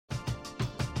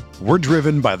We're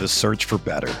driven by the search for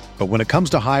better. But when it comes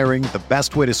to hiring, the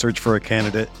best way to search for a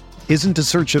candidate isn't to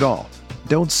search at all.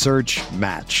 Don't search,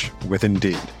 match with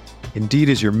Indeed. Indeed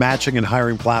is your matching and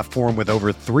hiring platform with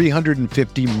over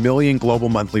 350 million global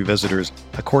monthly visitors,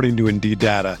 according to Indeed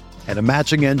data, and a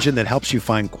matching engine that helps you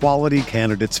find quality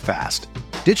candidates fast.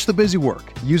 Ditch the busy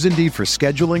work. Use Indeed for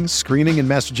scheduling, screening, and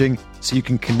messaging so you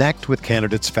can connect with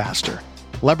candidates faster.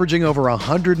 Leveraging over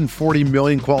 140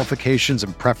 million qualifications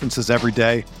and preferences every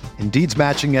day, Indeed's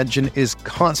matching engine is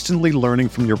constantly learning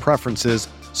from your preferences,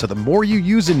 so the more you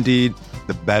use Indeed,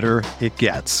 the better it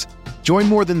gets. Join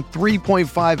more than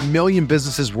 3.5 million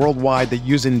businesses worldwide that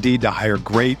use Indeed to hire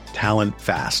great talent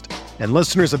fast. And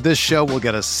listeners of this show will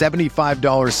get a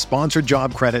 $75 sponsored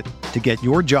job credit to get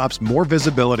your jobs more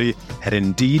visibility at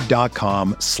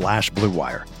Indeed.com/Blue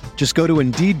Wire. Just go to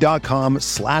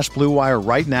Indeed.com/Blue Wire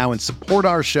right now and support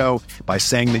our show by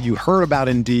saying that you heard about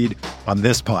Indeed on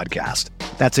this podcast.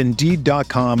 That's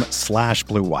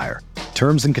Indeed.com/Blue Wire.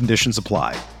 Terms and conditions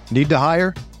apply. Need to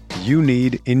hire? You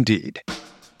need Indeed.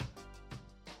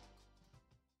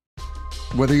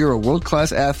 Whether you're a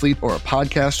world-class athlete or a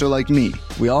podcaster like me,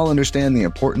 we all understand the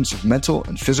importance of mental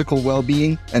and physical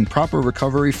well-being and proper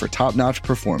recovery for top-notch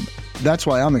performance. That's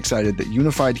why I'm excited that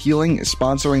Unified Healing is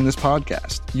sponsoring this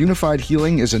podcast. Unified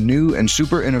Healing is a new and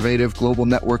super innovative global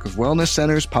network of wellness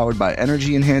centers powered by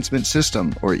Energy Enhancement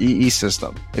System, or EE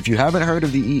System. If you haven't heard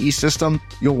of the EE System,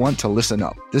 you'll want to listen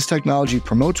up. This technology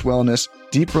promotes wellness,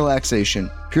 deep relaxation,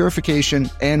 purification,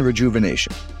 and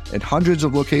rejuvenation. At hundreds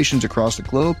of locations across the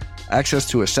globe, access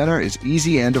to a center is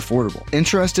easy and affordable.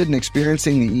 Interested in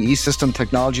experiencing the EE System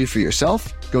technology for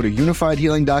yourself? Go to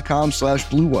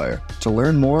unifiedhealing.com/Blue Wire to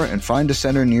learn more and find a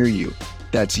center near you.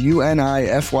 That's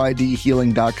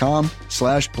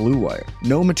UNIFYDhealing.com/Blue Wire.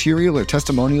 No material or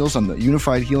testimonials on the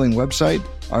Unified Healing website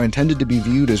are intended to be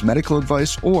viewed as medical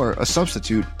advice or a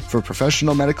substitute for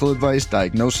professional medical advice,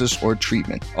 diagnosis, or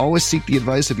treatment. Always seek the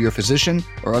advice of your physician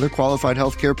or other qualified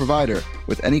healthcare provider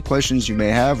with any questions you may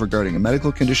have regarding a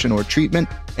medical condition or treatment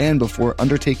and before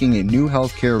undertaking a new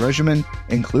healthcare regimen,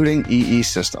 including EE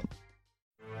System.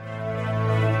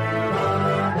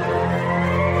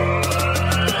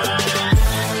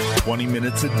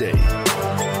 Minutes a day,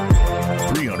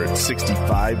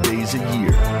 365 days a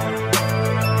year.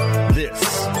 This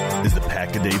is the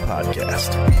Pack-A-Day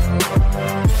Podcast.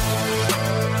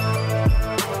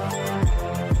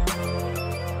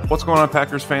 What's going on,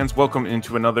 Packers fans? Welcome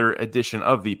into another edition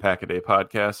of the Pack-A-Day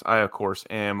Podcast. I, of course,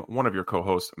 am one of your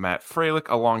co-hosts, Matt Freilich.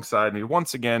 Alongside me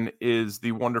once again is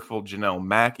the wonderful Janelle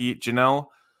Mackey. Janelle,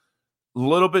 a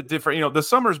little bit different. You know, the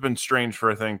summer's been strange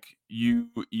for, I think, you,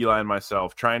 Eli, and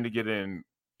myself, trying to get in,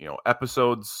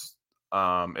 episodes.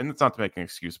 And it's not to make an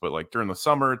excuse, but like during the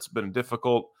summer, it's been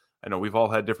difficult. I know we've all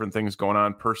had different things going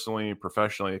on personally,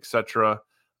 professionally, etc.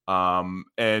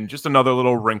 And just another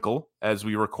little wrinkle as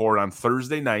we record on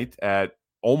Thursday night at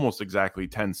almost exactly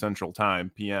 10 Central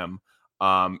Time, PM.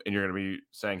 And you're going to be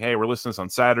saying, hey, we're listening to this on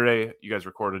Saturday. You guys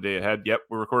record a day ahead. Yep,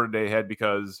 we recorded a day ahead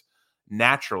because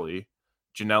naturally,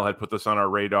 Janelle had put this on our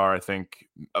radar, I think,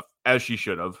 as she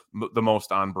should have, the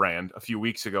most on brand a few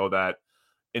weeks ago, that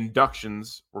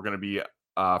inductions were going to be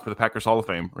for the Packers Hall of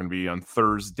Fame. We're going to be on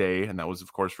Thursday, and that was,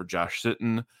 of course, for Josh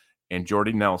Sitton and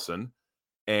Jordy Nelson.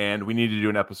 And we needed to do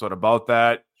an episode about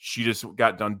that. She just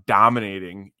got done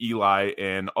dominating Eli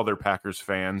and other Packers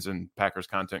fans and Packers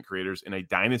content creators in a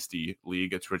dynasty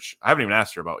league, which I haven't even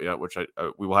asked her about yet, which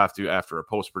we will have to after a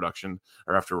post-production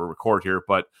or after we record here.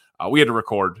 But we had to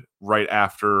record right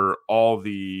after all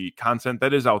the content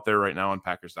that is out there right now on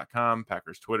Packers.com,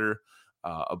 Packers Twitter,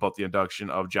 about the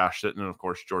induction of Josh Sitton and, of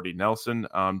course, Jordy Nelson.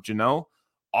 Janelle,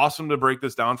 awesome to break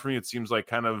this down for me. It seems like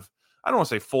kind of, I don't want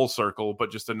to say full circle, but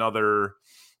just another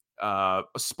a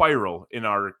spiral in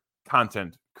our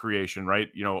content creation, right?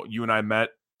 You know, you and I met,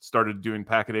 started doing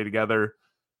Pack-A-Day together,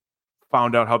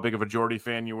 found out how big of a Jordy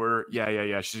fan you were.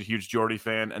 Yeah. She's a huge Jordy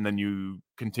fan. And then you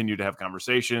continue to have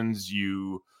conversations.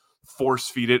 You force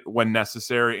feed it when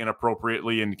necessary and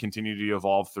appropriately and continue to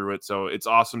evolve through it. So it's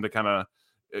awesome to kind of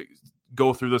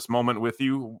go through this moment with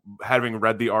you. Having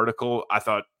read the article, I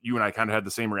thought you and I kind of had the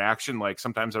same reaction. Like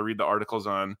sometimes I read the articles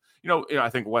on, I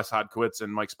think Wes Hodkiewicz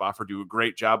and Mike Spofford do a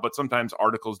great job, but sometimes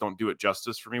articles don't do it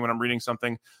justice for me when I'm reading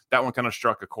something. That one kind of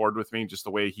struck a chord with me, just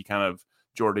the way he kind of,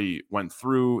 Jordy went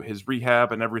through his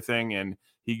rehab and everything, and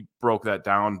he broke that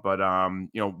down. But,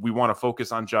 we want to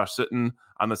focus on Josh Sitton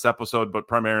on this episode, but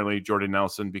primarily Jordy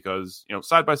Nelson, because,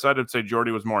 side by side, I'd say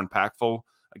Jordy was more impactful.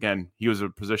 Again, he was a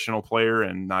positional player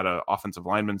and not an offensive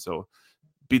lineman, so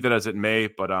be that as it may.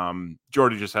 But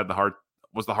Jordy just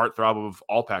was the heartthrob of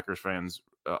all Packers fans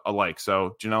alike.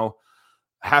 So, Janelle,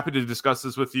 happy to discuss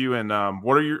this with you. And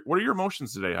what are your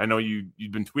emotions today? I know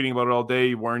you've been tweeting about it all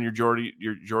day, wearing your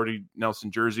Jordy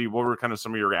Nelson jersey. What were kind of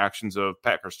some of your reactions of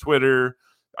Packers Twitter?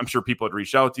 I'm sure people had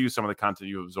reached out to you, some of the content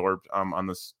you absorbed on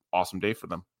this awesome day for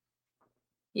them.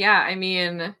 Yeah, I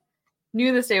mean,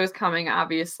 knew this day was coming,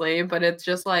 obviously, but it's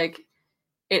just like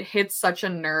it hits such a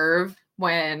nerve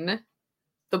when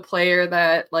the player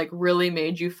that like really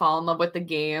made you fall in love with the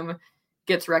game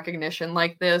gets recognition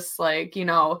like this. Like, you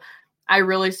know, I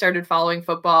really started following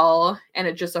football, and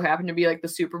it just so happened to be like the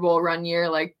Super Bowl run year,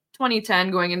 like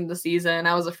 2010 going into the season.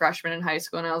 I was a freshman in high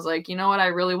school, and I was like, you know what, I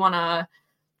really want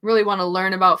to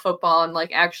learn about football and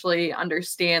like actually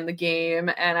understand the game.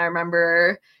 And I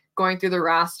remember going through the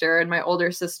roster, and my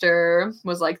older sister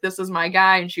was like, this is my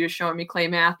guy, and she was showing me Clay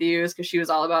Matthews because she was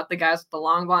all about the guys with the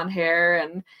long blonde hair.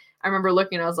 And I remember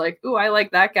looking, I was like, ooh, I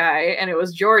like that guy. And it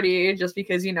was Jordy, just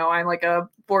because, you know, I'm like a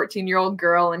 14-year-old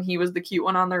girl and he was the cute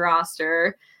one on the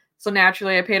roster. So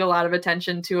naturally I paid a lot of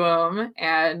attention to him,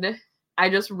 and I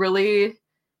just really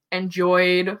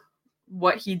enjoyed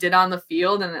what he did on the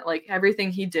field. And like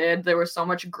everything he did, there was so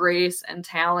much grace and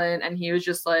talent. And he was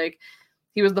just like,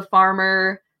 he was the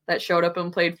farmer that showed up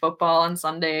and played football on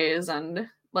Sundays. And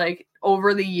like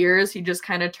over the years, he just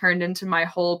kind of turned into my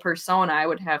whole persona. I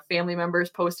would have family members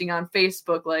posting on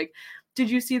Facebook, like, did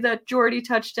you see that Jordy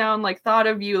touchdown? Like, thought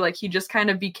of you. Like, he just kind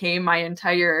of became my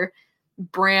entire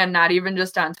brand, not even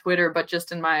just on Twitter, but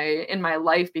just in my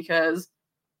life, because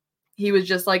he was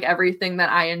just like everything that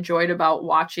I enjoyed about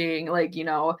watching. Like, you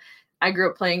know, I grew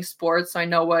up playing sports, so I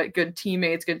know what good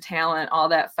teammates, good talent, all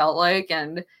that felt like.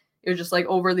 And it was just like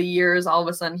over the years, all of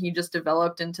a sudden he just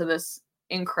developed into this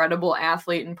incredible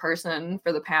athlete in person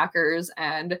for the Packers.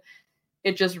 And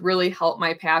it just really helped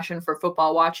my passion for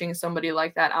football, watching somebody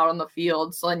like that out on the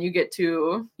field. So then you get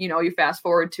to, you know, you fast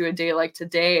forward to a day like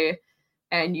today,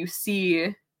 and you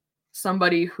see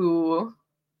somebody who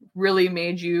really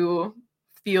made you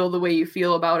feel the way you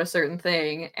feel about a certain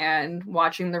thing, and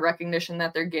watching the recognition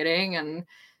that they're getting. And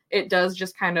it does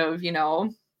just kind of, you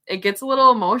know, it gets a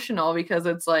little emotional, because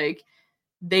it's like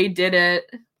they did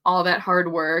it, all that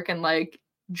hard work. And like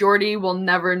Jordy will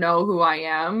never know who I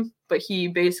am, but he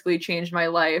basically changed my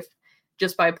life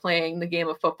just by playing the game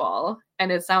of football.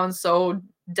 And it sounds so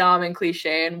dumb and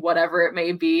cliche and whatever it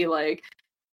may be, like,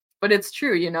 but it's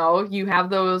true. You know, you have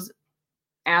those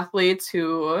athletes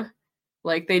who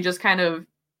like, they just kind of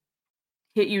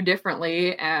hit you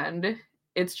differently. And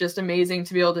it's just amazing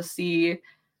to be able to see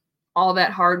all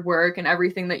that hard work and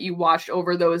everything that you watched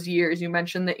over those years. You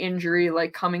mentioned the injury,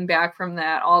 like coming back from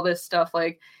that, all this stuff,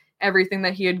 like everything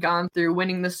that he had gone through,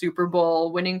 winning the Super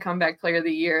Bowl, winning Comeback Player of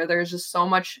the Year. There's just so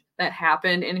much that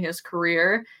happened in his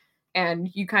career,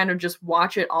 and you kind of just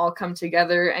watch it all come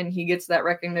together, and he gets that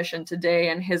recognition today,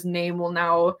 and his name will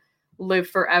now live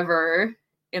forever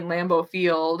in Lambeau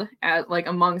Field at like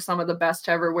among some of the best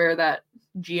to ever wear that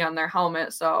G on their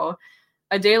helmet. So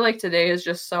a day like today is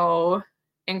just so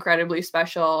incredibly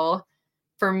special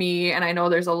for me. And I know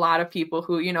there's a lot of people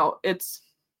who, you know, it's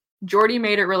Jordy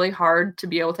made it really hard to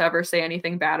be able to ever say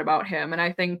anything bad about him. And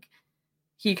I think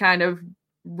he kind of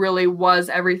really was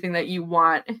everything that you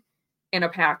want in a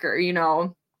Packer. You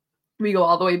know, we go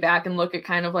all the way back and look at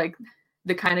kind of like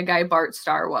the kind of guy Bart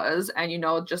Starr was, and, you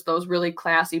know, just those really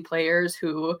classy players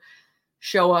who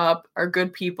show up, are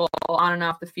good people on and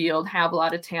off the field, have a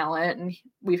lot of talent. And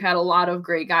we've had a lot of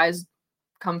great guys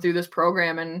come through this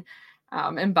program and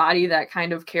embody that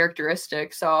kind of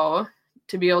characteristic. So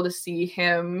to be able to see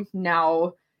him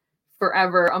now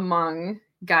forever among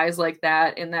guys like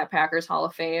that in that Packers Hall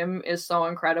of Fame is so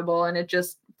incredible. And it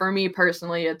just, for me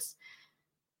personally, it's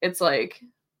like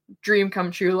dream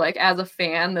come true. Like, as a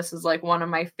fan, this is like one of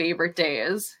my favorite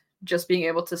days, just being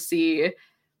able to see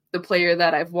the player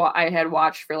that I had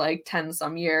watched for like 10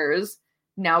 some years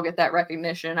now get that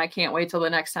recognition. I can't wait till the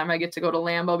next time I get to go to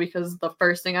Lambeau, because the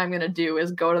first thing I'm going to do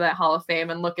is go to that Hall of Fame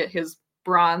and look at his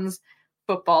bronze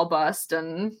football bust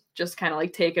and just kind of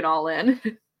like take it all in.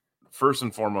 First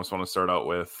and foremost, I want to start out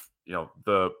with, you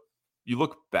know, you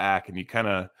look back and you kind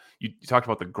of, you talked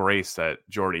about the grace that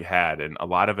Jordy had. And a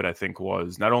lot of it, I think,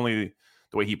 was not only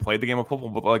the way he played the game of football,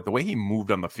 but like the way he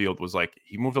moved on the field was like,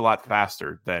 he moved a lot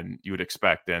faster than you would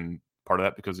expect. And part of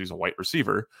that because he's a white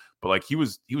receiver, but like he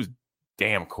was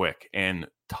damn quick and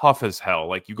tough as hell.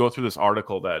 Like, you go through this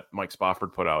article that Mike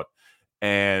Spofford put out,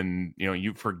 and, you know,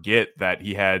 you forget that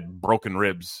he had broken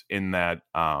ribs in that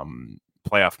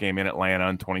playoff game in Atlanta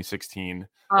in 2016.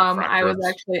 I was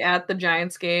actually at the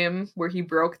Giants game where he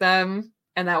broke them,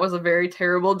 and that was a very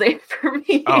terrible day for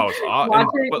me. Oh,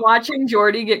 watching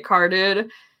Jordy get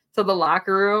carted to the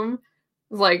locker room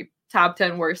was like top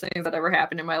 10 worst things that ever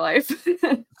happened in my life.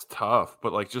 It's tough,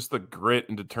 but like just the grit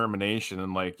and determination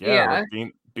and like, Yeah.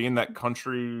 like being that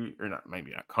country, or not,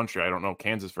 maybe not country, I don't know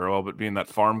Kansas very well, but being that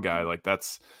farm guy, like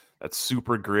that's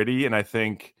super gritty. And I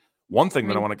think one thing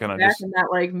that I want to kind of back just, in that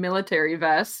like military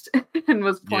vest and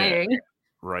was playing.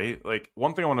 right? Like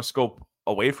one thing I want to scope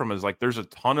away from is like there's a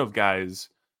ton of guys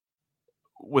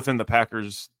within the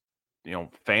Packers,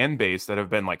 fan base that have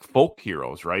been like folk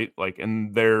heroes, right? Like,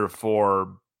 and they're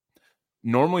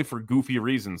normally for goofy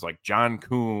reasons, like John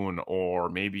Kuhn, or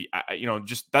maybe,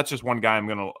 just that's just one guy I'm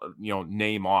going to,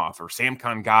 name off, or Sam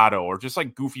Congato, or just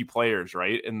like goofy players,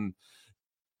 right? And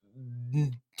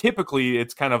typically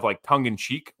it's kind of like tongue in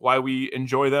cheek why we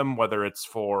enjoy them, whether it's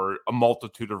for a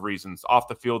multitude of reasons, off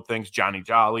the field things, Johnny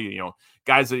Jolly,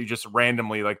 guys that you just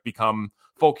randomly like become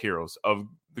folk heroes of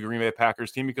the Green Bay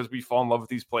Packers team because we fall in love with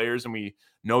these players and we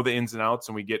know the ins and outs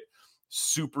and we get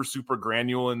super, super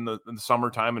granular in the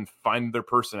summertime and find their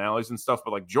personalities and stuff.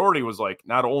 But like Jordy was like,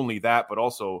 not only that, but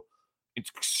also it's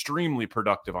extremely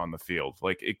productive on the field,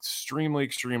 like extremely,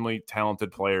 extremely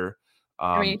talented player.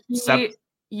 I mean,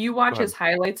 you watch his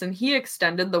highlights and he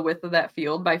extended the width of that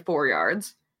field by 4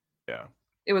 yards. Yeah.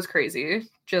 It was crazy.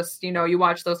 Just, you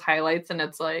watch those highlights and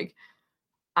it's like,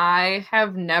 I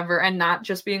have never, and not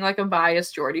just being like a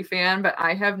biased Jordy fan, but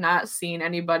I have not seen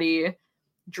anybody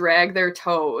drag their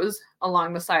toes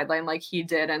along the sideline like he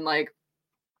did. And like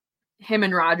him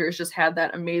and Rodgers just had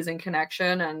that amazing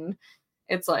connection. And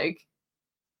it's like,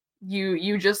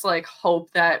 you just like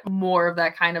hope that more of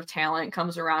that kind of talent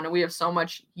comes around. And we have so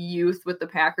much youth with the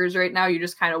Packers right now. You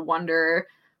just kind of wonder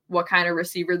what kind of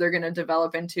receiver they're going to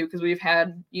develop into. Cause we've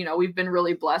had, we've been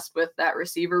really blessed with that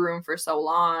receiver room for so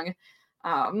long.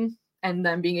 And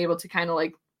then being able to kind of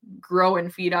like grow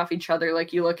and feed off each other.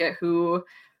 Like you look at who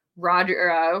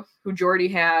Jordy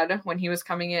had when he was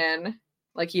coming in,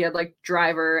 like he had like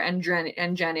Driver and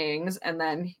Jennings, and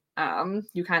then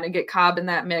you kind of get Cobb in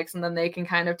that mix, and then they can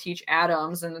kind of teach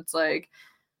Adams, and it's like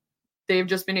they've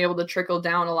just been able to trickle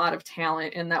down a lot of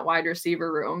talent in that wide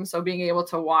receiver room. So being able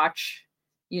to watch,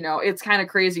 it's kind of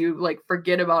crazy. You like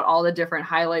forget about all the different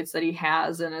highlights that he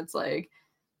has, and it's like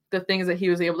the things that he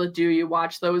was able to do. You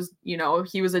watch those,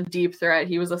 he was a deep threat,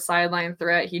 he was a sideline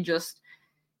threat.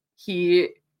 He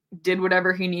did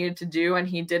whatever he needed to do, and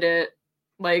he did it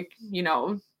like,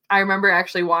 I remember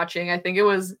actually watching, I think it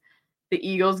was the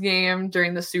Eagles game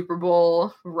during the Super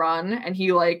Bowl run, and he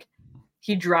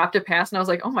dropped a pass, and I was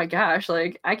like, oh my gosh,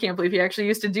 like I can't believe he actually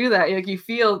used to do that. Like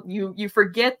you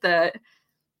forget that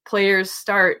players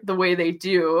start the way they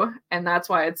do, and that's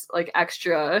why it's like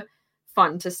extra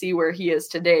fun to see where he is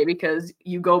today, because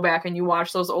you go back and you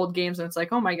watch those old games and it's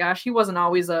like, oh my gosh, he wasn't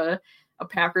always a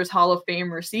Packers Hall of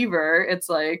Fame receiver. It's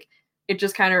like, it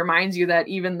just kind of reminds you that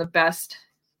even the best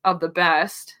of the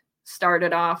best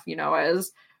started off,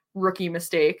 as rookie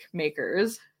mistake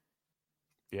makers.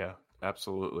 Yeah,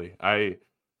 absolutely.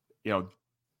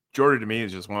 Jordy to me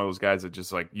is just one of those guys that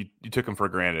just like you took him for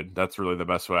granted. That's really the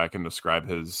best way I can describe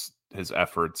his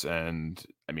efforts. And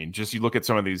I mean, just you look at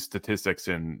some of these statistics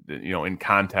and, in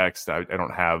context, I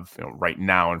don't have, right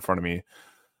now in front of me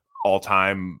all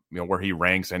time, where he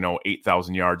ranks. I know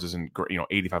 8,000 yards isn't,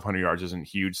 8,500 yards isn't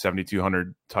huge.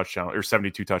 7,200 touchdowns or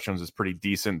 72 touchdowns is pretty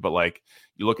decent. But like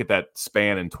you look at that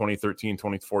span in 2013,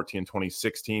 2014,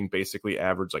 2016, basically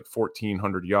averaged like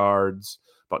 1,400 yards,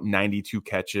 about 92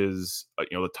 catches.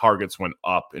 The targets went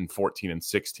up in 14 and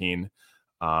 16.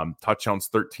 Touchdowns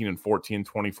 13 and 14,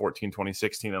 2014,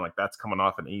 2016. And like that's coming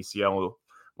off an ACL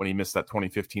when he missed that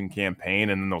 2015 campaign,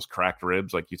 and then those cracked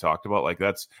ribs, like you talked about, like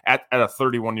that's at a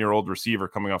 31-year-old receiver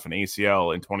coming off an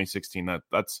ACL in 2016.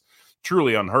 That's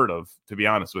truly unheard of, to be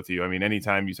honest with you. I mean,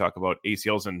 anytime you talk about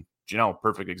ACLs, and Janelle,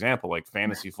 perfect example, like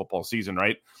fantasy football season,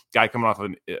 right? Guy coming off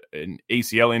an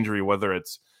ACL injury, whether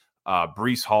it's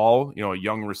Breece Hall, a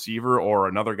young receiver, or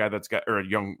another guy or a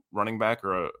young running back,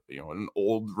 or an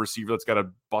old receiver that's got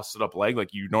a busted up leg,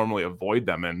 like you normally avoid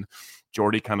them. And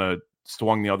Jordy kind of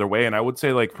swung the other way. And I would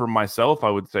say, like, for myself, I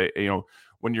would say,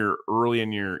 when you're early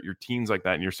in your teens like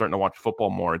that and you're starting to watch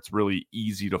football more, it's really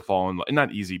easy to fall in,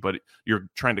 not easy, but you're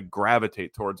trying to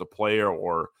gravitate towards a player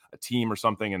or a team or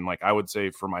something. And like, I would say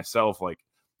for myself, like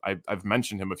I've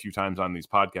mentioned him a few times on these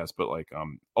podcasts, but like,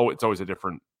 it's always a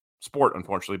different sport,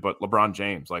 unfortunately, but LeBron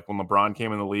James, like when LeBron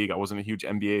came in the league, I wasn't a huge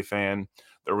NBA fan.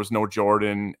 There was no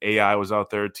Jordan. AI was out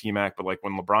there, T-Mac, but like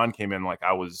when LeBron came in, like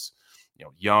I was,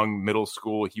 young, middle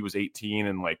school, he was 18,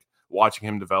 and like watching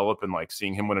him develop and like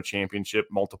seeing him win a championship,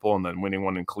 multiple, and then winning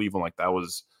one in Cleveland, like that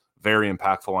was very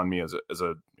impactful on me as a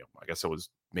I guess I was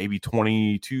maybe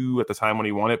 22 at the time when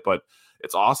he won it, but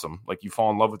it's awesome. Like you fall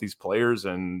in love with these players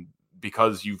and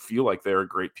because you feel like they're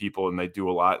great people and they do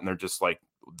a lot, and they're just like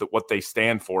what they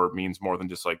stand for means more than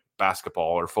just like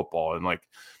basketball or football. And like,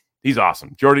 he's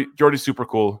awesome. Jordy's super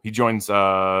cool. He joins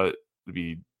would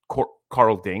be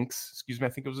Carl Dinks, excuse me, I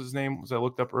think it was his name, was I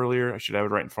looked up earlier. I should have it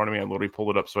right in front of me. I literally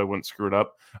pulled it up so I wouldn't screw it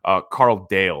up. Carl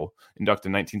Dale, inducted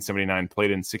in 1979,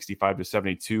 played in 65 to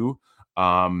 72.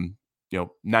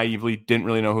 Naively didn't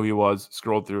really know who he was,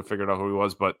 scrolled through, figured out who he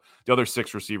was. But the other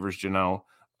 6 receivers, Janelle,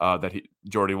 that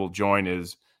Jordy will join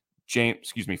is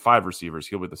 5 receivers.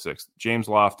 He'll be the 6th. James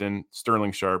Lofton,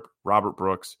 Sterling Sharp, Robert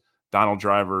Brooks, Donald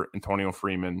Driver, Antonio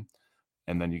Freeman,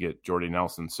 and then you get Jordy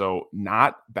Nelson. So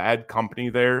not bad company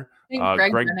there.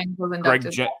 Greg Jennings was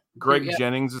inducted. Greg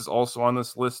Jennings is also on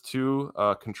this list too.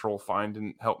 Control Find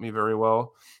didn't help me very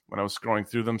well when I was scrolling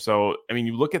through them. So, I mean,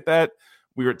 you look at that.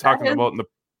 We were talking about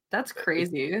that's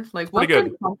crazy. Like, what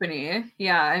good company?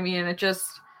 Yeah, I mean, it just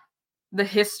the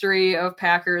history of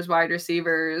Packers wide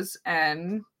receivers,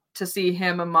 and to see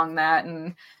him among that,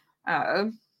 and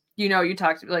you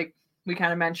talked, like we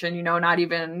kind of mentioned, not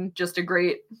even just a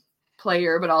great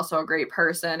player, but also a great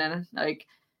person, and like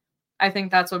I think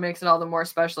that's what makes it all the more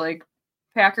special. Like,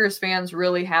 Packers fans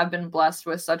really have been blessed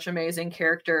with such amazing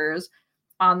characters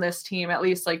on this team. At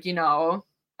least, like,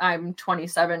 I'm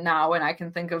 27 now, and I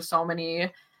can think of so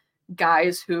many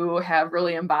guys who have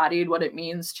really embodied what it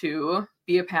means to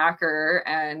be a Packer.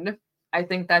 And I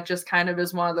think that just kind of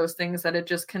is one of those things that it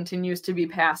just continues to be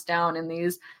passed down, and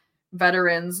these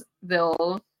veterans,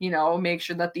 they'll, make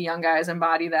sure that the young guys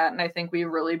embody that. And I think we've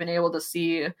really been able to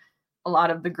see a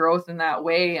lot of the growth in that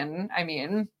way. And I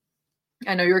mean,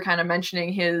 I know you were kind of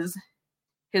mentioning his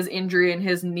injury in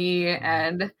his knee,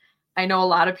 and I know a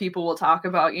lot of people will talk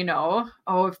about,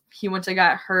 if he went to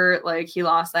got hurt, like he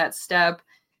lost that step.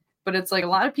 But it's like a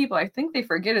lot of people, I think they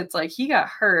forget, it's like he got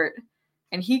hurt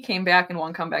and he came back and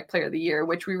won Comeback Player of the Year,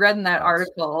 which we read in that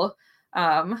article.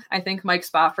 I think Mike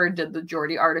Spofford did the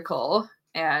Jordy article,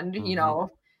 and,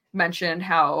 mentioned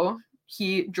how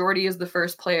Jordy is the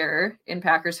first player in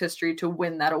Packers history to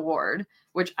win that award,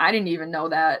 which I didn't even know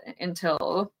that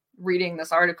until reading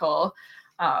this article.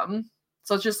 So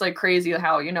it's just like crazy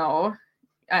how,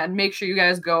 and make sure you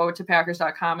guys go to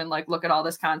Packers.com and like look at all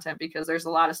this content, because there's a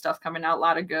lot of stuff coming out, a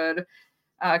lot of good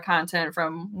content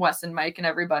from Wes and Mike and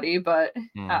everybody. But,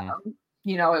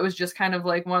 it was just kind of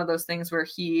like one of those things where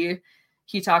he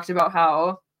talked about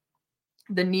how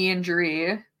the knee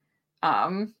injury,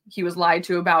 he was lied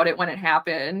to about it when it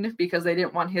happened because they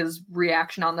didn't want his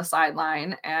reaction on the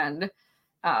sideline. And,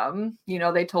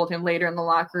 they told him later in the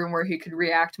locker room where he could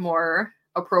react more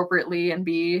appropriately and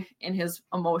be in his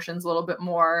emotions a little bit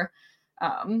more.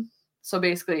 So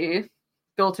basically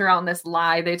built around this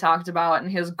lie they talked about,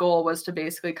 and his goal was to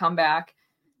basically come back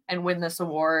and win this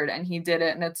award, and he did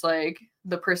it. And it's like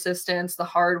the persistence, the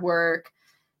hard work,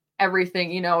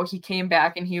 everything, he came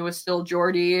back and he was still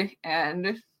Jordy.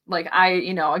 And like,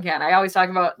 again, I always talk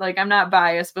about, like, I'm not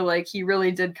biased, but like, he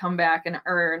really did come back and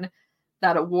earn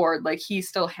that award. Like, he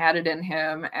still had it in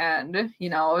him. And,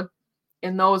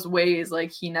 in those ways,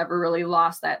 like, he never really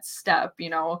lost that step.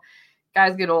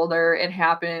 Guys get older, it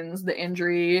happens, the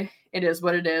injury, it is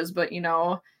what it is. But,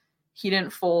 he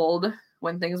didn't fold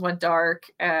when things went dark.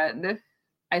 And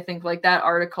I think like that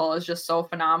article is just so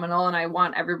phenomenal. And I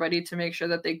want everybody to make sure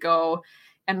that they go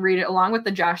and read it along with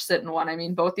the Josh Sitton one. I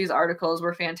mean, both these articles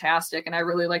were fantastic, and I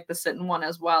really like the Sitton one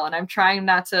as well. And I'm trying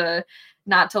not to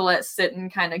let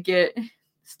Sitton kind of get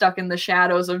stuck in the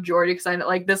shadows of Jordy, because I know,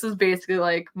 like, this is basically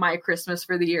like my Christmas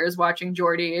for the year is watching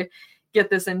Jordy get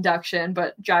this induction.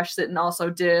 But Josh Sitton also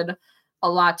did a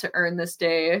lot to earn this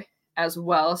day as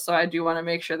well. So I do want to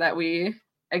make sure that we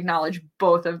acknowledge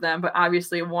both of them, but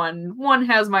obviously one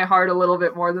has my heart a little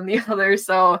bit more than the other.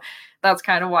 So that's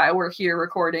kind of why we're here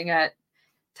recording at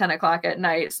 10 o'clock at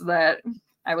night, so that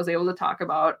I was able to talk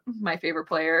about my favorite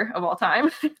player of all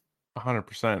time.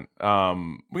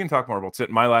 100%. We can talk more about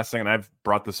Sitton. My last thing, and I've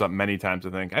brought this up many times, I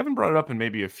think I haven't brought it up in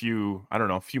maybe a few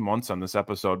months on this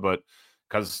episode, but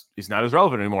because he's not as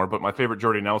relevant anymore. But my favorite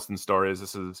Jordy Nelson story is,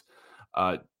 this is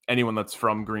anyone that's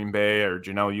from Green Bay, or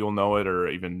Janelle, you'll know it, or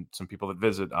even some people that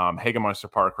visit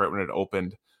Hagemeister Park right when it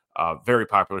opened. Very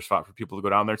popular spot for people to go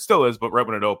down there. It still is, but right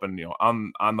when it opened,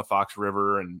 on the Fox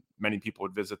River, and many people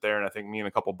would visit there. And I think me and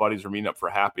a couple buddies were meeting up for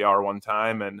a happy hour one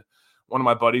time, and one of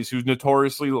my buddies, who's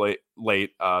notoriously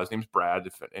late, his name's Brad,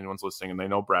 if anyone's listening and they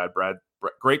know Brad,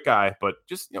 great guy, but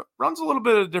just runs a little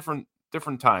bit of different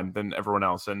time than everyone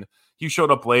else. And he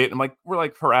showed up late, and we're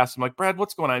like harassed. I'm like, Brad,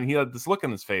 what's going on? And he had this look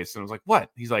on his face, and I was like,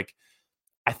 what? He's like,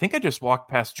 I think I just walked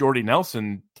past Jordy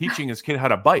Nelson teaching his kid how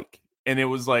to bike. And it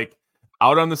was like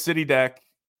out on the city deck,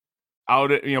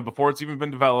 out, before it's even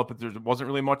been developed. There wasn't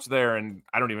really much there, and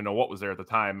I don't even know what was there at the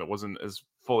time. It wasn't as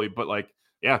fully, but like,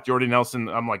 yeah, Jordy Nelson,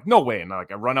 I'm like, no way. And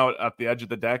like, I run out at the edge of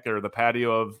the deck or the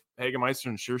patio of Hagemeister,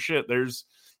 and sure shit, there's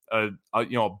a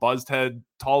buzzed head,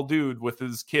 tall dude with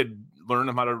his kid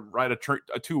learning how to ride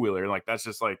a two-wheeler. Like, that's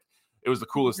just like, it was the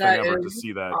coolest thing ever to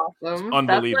see that. Awesome. It's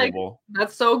unbelievable.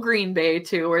 That's so Green Bay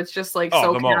too, where it's just like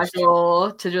Oh, so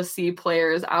casual to just see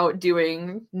players out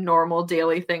doing normal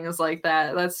daily things like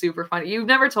that. That's super funny. You've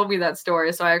never told me that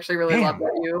story, so I actually really love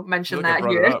that you mentioned that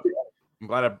here.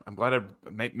 I'm glad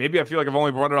maybe I feel like I've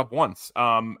only brought it up once.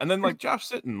 And then like Josh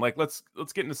Sitton, like let's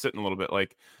get into Sitton a little bit.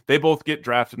 Like, they both get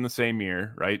drafted in the same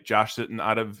year, right? Josh Sitton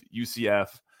out of UCF,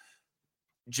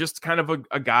 just kind of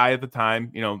a guy at the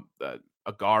time,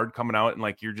 a guard coming out, and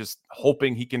like, you're just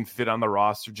hoping he can fit on the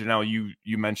roster. Janelle,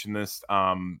 you mentioned this,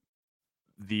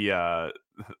 the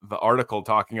article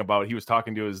talking about, he was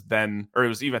talking to his then, or it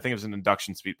was even, I think it was an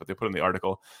induction speech, but they put in the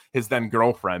article, his then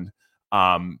girlfriend,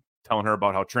 telling her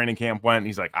about how training camp went.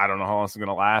 He's like, I don't know how long it's going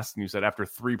to last. And he said after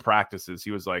 3 practices,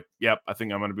 he was like, yep, I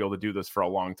think I'm going to be able to do this for a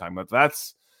long time. But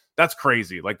that's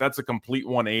crazy. Like, that's a complete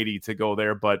 180 to go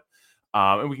there. But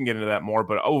and we can get into that more.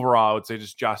 But overall, I would say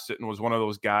just Josh Sitton was one of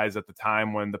those guys at the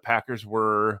time when the Packers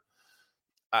were,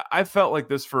 I felt like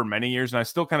this for many years, and I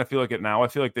still kind of feel like it now. I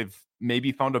feel like they've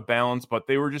maybe found a balance, but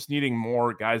they were just needing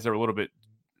more guys that were a little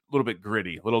bit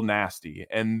gritty, a little nasty.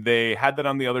 And they had that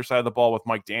on the other side of the ball with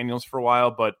Mike Daniels for a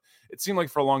while, but it seemed like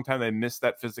for a long time they missed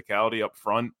that physicality up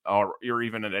front or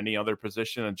even at any other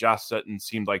position. And Josh Sitton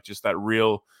seemed like just that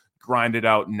real grinded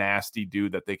out, nasty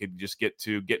dude that they could just get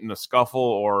in a scuffle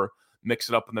or mix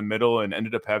it up in the middle, and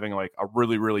ended up having like a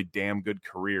really, really damn good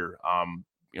career.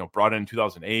 Brought in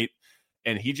 2008,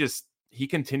 and he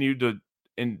continued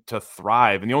to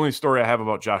thrive. And the only story I have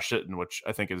about Josh Sitton, which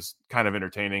I think is kind of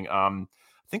entertaining, I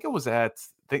think it was I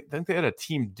think they had a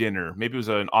team dinner. Maybe it was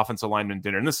an offensive lineman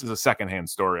dinner. And this is a secondhand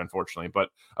story, unfortunately. But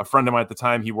a friend of mine at the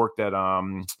time, he worked at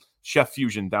Chef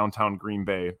Fusion downtown Green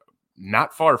Bay,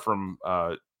 not far from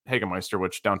Hagemeister,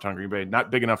 which downtown Green Bay, not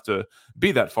big enough to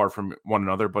be that far from one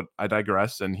another, but I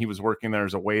digress. And he was working there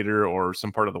as a waiter or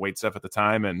some part of the wait staff at the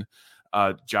time. And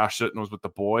Josh Sitton was with the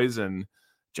boys, and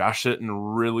Josh Sitton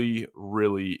really,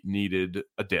 really needed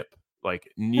a dip,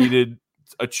 like needed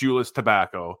a Chula's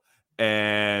tobacco.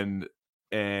 And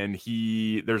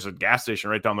there's a gas station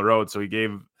right down the road. So he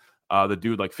gave the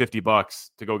dude like $50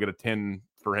 to go get a tin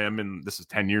for him. And this is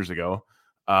 10 years ago.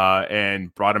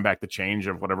 And brought him back the change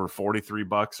of whatever,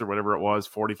 $43 or whatever it was,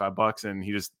 $45. And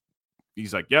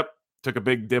he's like, yep, took a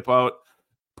big dip out,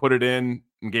 put it in,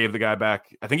 and gave the guy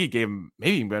back. I think he gave him,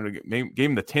 gave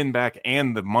him the tin back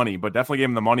and the money, but definitely gave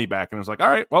him the money back. And it was like, all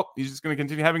right, well, he's just going to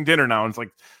continue having dinner now. And it's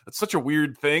like, that's such a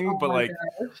weird thing, but like,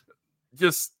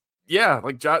 just, yeah,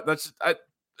 like that's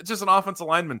it's just an offensive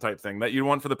lineman type thing that you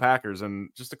want for the Packers, and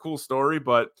just a cool story.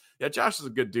 But yeah, Josh is a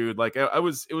good dude. Like it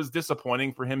was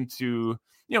disappointing for him to,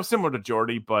 similar to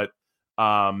Jordy, but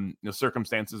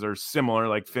circumstances are similar,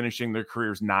 like finishing their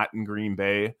careers not in Green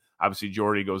Bay. Obviously,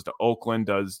 Jordy goes to Oakland,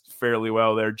 does fairly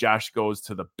well there. Josh goes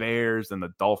to the Bears and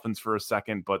the Dolphins for a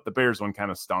second, but the Bears one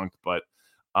kind of stunk. But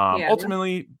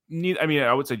ultimately,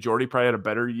 I would say Jordy probably had a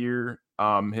better year.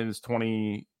 His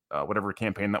whatever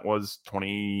campaign that was,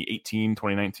 2018,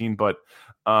 2019. But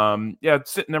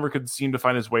Sitton never could seem to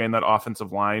find his way in that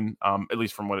offensive line, at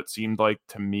least from what it seemed like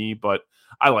to me. But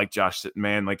I like Josh Sitton,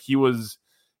 man. Like he was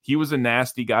a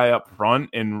nasty guy up front,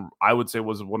 and I would say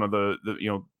was one of the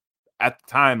at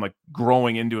the time, like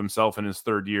growing into himself in his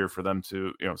third year for them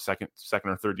to, second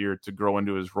or third year to grow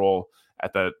into his role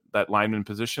at that lineman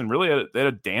position. Really, they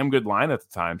had a damn good line at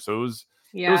the time. So it was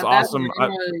awesome. It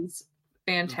was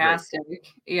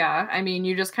fantastic. Yeah. I mean,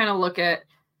 you just kind of look at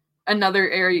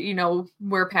another area,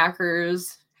 where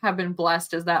Packers have been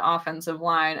blessed as that offensive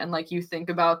line. And like, you think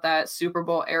about that Super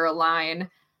Bowl era line.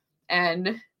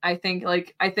 And I think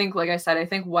like I said, I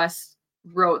think Wes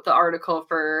wrote the article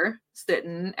for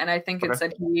Sitton, and I think it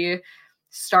said he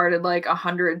started like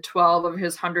 112 of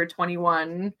his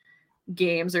 121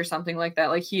 games or something like that.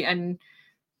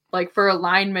 Like for a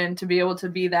lineman to be able to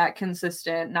be that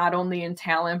consistent, not only in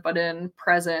talent, but in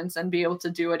presence, and be able to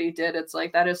do what he did, it's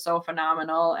like, that is so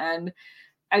phenomenal. And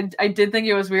I did think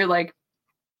it was weird. Like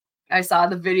I saw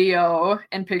the video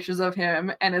and pictures of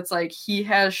him, and it's like, he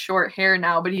has short hair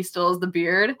now, but he still has the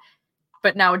beard.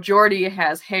 But now Jordy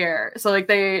has hair. So like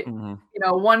they,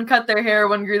 one cut their hair,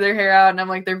 one grew their hair out. And I'm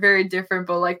like, they're very different,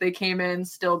 but like they came in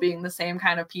still being the same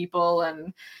kind of people.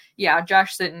 And yeah,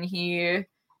 Josh Sitton, he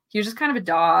was just kind of a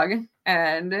dog,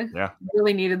 and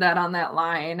really needed that on that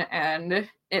line. And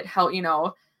it helped,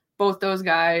 both those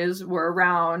guys were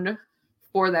around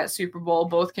for that Super Bowl,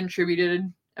 both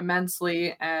contributed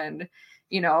immensely. And,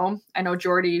 you know, I know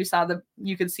Jordy,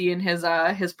 you could see in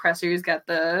his presser, he's got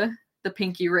the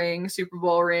pinky ring, Super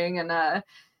Bowl ring. And,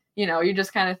 you know, you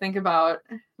just kind of think about,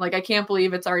 like, I can't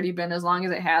believe it's already been as long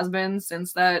as it has been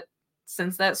since that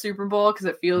Super Bowl, because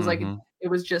it feels like it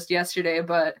was just yesterday.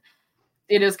 But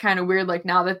it is kind of weird, like,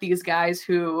 now that these guys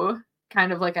who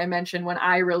kind of, like I mentioned, when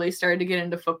I really started to get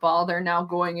into football, they're now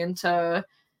going into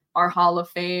our Hall of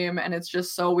Fame. And it's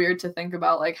just so weird to think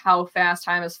about, like, how fast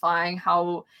time is flying,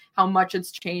 how much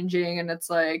it's changing. And it's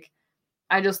like,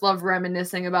 I just love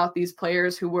reminiscing about these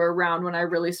players who were around when I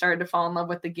really started to fall in love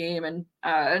with the game. And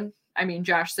I mean,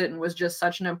 Josh Sitton was just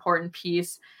such an important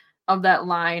piece of that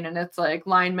line. And it's like,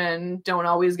 linemen don't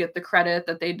always get the credit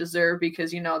that they deserve,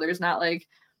 because, you know, there's not like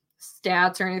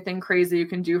stats or anything crazy you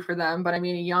can do for them. But I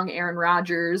mean, a young Aaron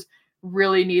Rodgers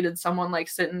really needed someone like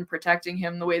Sitton protecting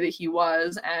him the way that he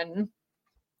was. And,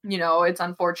 you know, it's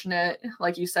unfortunate,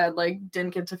 like you said, like,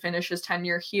 didn't get to finish his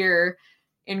tenure here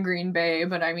in Green Bay.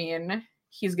 But I mean,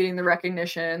 he's getting the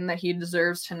recognition that he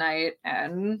deserves tonight.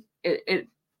 And it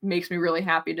makes me really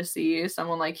happy to see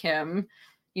someone like him,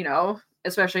 you know,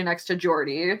 especially next to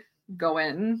Jordy, go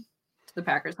in to the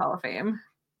Packers Hall of Fame.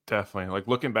 Definitely. Like,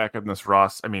 looking back at this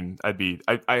Ross, I mean,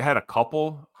 I had a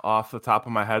couple off the top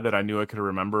of my head that I knew I could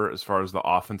remember as far as the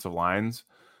offensive lines,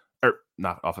 or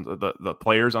not offensive, the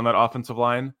players on that offensive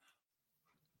line.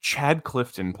 Chad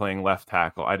Clifton playing left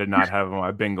tackle. I did not have him on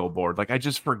my bingo board. Like, I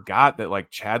just forgot that,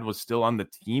 like, Chad was still on the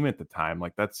team at the time.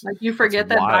 Like, that's like, you forget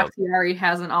that Bakhtiari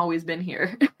hasn't always been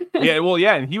here. Yeah, well,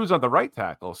 yeah, and he was on the right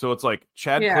tackle. So it's like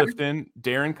Chad Clifton,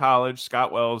 Darren College,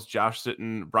 Scott Wells, Josh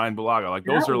Sitton, Brian Bulaga. Like,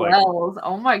 those are like, Wells.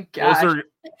 Oh my gosh, those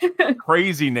are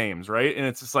crazy names, right? And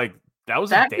it's just like, that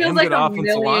was a damn good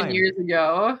offensive line. Years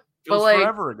ago, feels like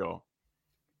forever ago.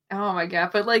 Oh my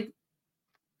god, but like,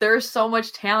 there's so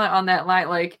much talent on that line,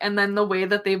 like, and then the way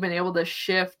that they've been able to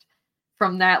shift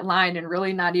from that line and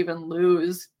really not even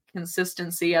lose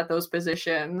consistency at those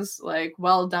positions. Like,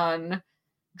 well done,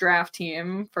 draft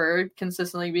team, for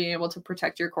consistently being able to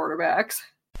protect your quarterbacks.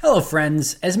 Hello,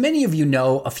 friends. As many of you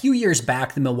know, a few years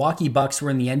back, the Milwaukee Bucks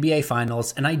were in the NBA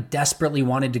Finals, and I desperately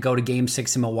wanted to go to Game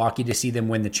 6 in Milwaukee to see them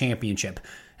win the championship.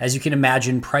 As you can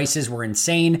imagine, prices were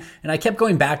insane, and I kept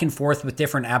going back and forth with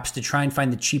different apps to try and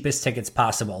find the cheapest tickets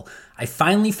possible. I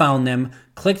finally found them,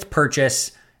 clicked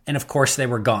purchase, and of course they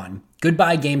were gone.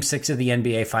 Goodbye Game 6 of the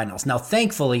NBA Finals. Now,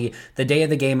 thankfully, the day of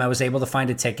the game I was able to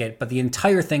find a ticket, but the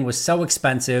entire thing was so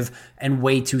expensive and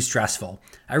way too stressful.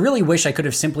 I really wish I could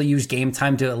have simply used Game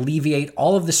Time to alleviate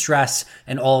all of the stress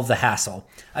and all of the hassle.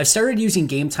 I've started using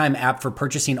Game Time app for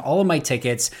purchasing all of my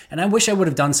tickets, and I wish I would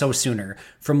have done so sooner.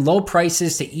 From low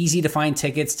prices to easy to find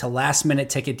tickets to last minute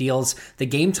ticket deals, the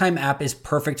Game Time app is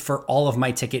perfect for all of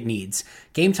my ticket needs.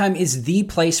 Game Time is the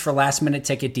place for last minute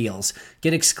ticket deals.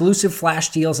 Get exclusive flash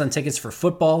deals on tickets for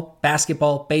football,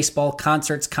 basketball, baseball,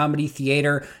 concerts, comedy,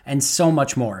 theater, and so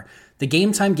much more. The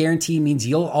Game Time guarantee means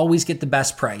you'll always get the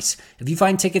best price. If you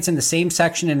find tickets in the same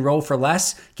section and row for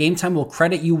less, Game Time will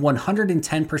credit you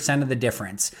 110% of the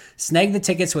difference. Snag the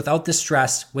tickets without the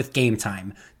stress with Game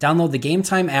Time. Download the Game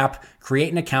Time app,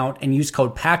 create an account, and use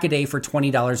code PACKADAY for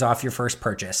 $20 off your first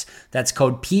purchase. That's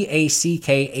code PACKADAY.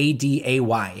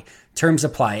 Terms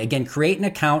apply. Again, create an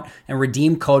account and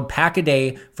redeem code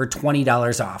PACKADAY for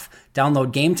 $20 off.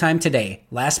 Download Game Time today.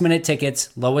 Last minute tickets,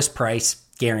 lowest price,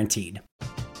 guaranteed.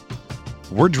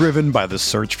 We're driven by the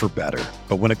search for better.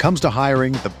 But when it comes to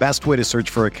hiring, the best way to search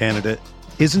for a candidate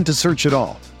isn't to search at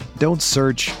all. Don't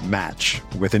search, match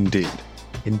with Indeed.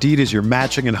 Indeed is your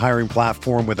matching and hiring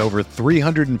platform with over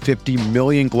 350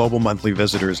 million global monthly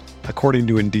visitors, according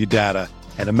to Indeed data,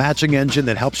 and a matching engine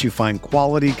that helps you find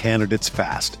quality candidates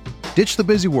fast. Ditch the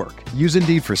busy work. Use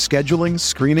Indeed for scheduling,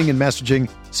 screening, and messaging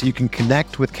so you can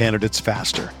connect with candidates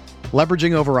faster.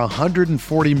 Leveraging over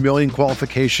 140 million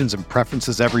qualifications and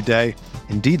preferences every day,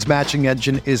 Indeed's matching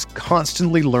engine is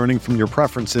constantly learning from your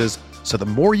preferences, so the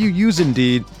more you use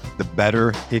Indeed, the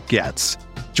better it gets.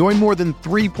 Join more than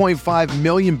 3.5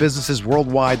 million businesses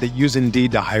worldwide that use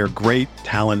Indeed to hire great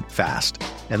talent fast.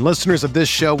 And listeners of this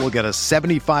show will get a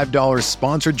 $75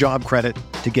 sponsored job credit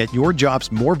to get your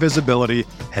jobs more visibility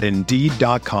at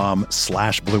Indeed.com/Blue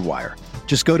Wire.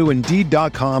 Just go to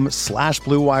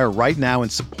Indeed.com/Blue Wire right now and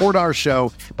support our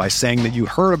show by saying that you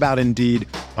heard about Indeed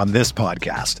on this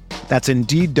podcast. That's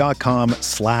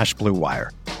Indeed.com/Blue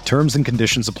Wire. Terms and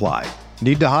conditions apply.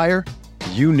 Need to hire?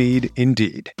 You need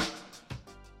Indeed.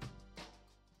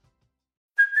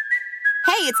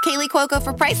 it's Kaylee Cuoco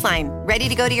for Priceline. Ready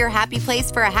to go to your happy place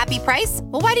for a happy price?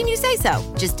 Well, why didn't you say so?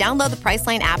 Just download the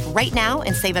Priceline app right now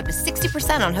and save up to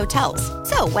 60% on hotels.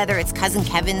 So whether it's Cousin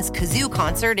Kevin's Kazoo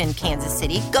Concert in Kansas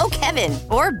City, go Kevin,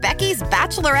 or Becky's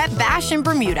Bachelorette Bash in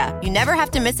Bermuda, you never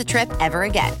have to miss a trip ever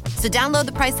again. So download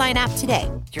the Priceline app today.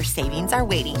 Your savings are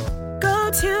waiting. Go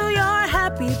to your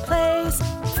happy place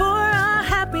for a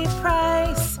happy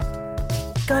price.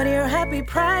 Go to your happy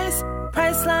price,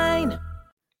 Priceline.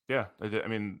 Yeah, I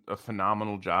mean, a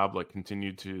phenomenal job. Like,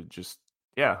 continued to just,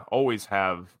 always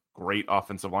have great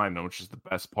offensive linemen, which is the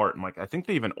best part. And like, I think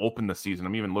they even opened the season.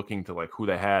 I'm even looking to like who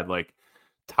they had. Like,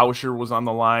 Tauscher was on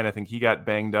the line. I think he got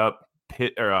banged up.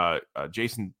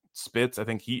 Jason Spitz, I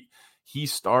think he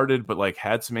started, but like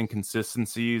had some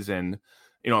inconsistencies. And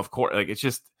of course, like it's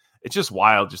just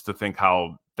wild just to think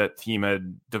how that team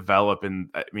had developed.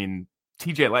 And I mean,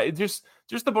 TJ Lang, just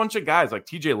a bunch of guys like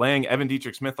TJ Lang, Evan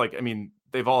Dietrich Smith. Like, I mean,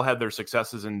 they've all had their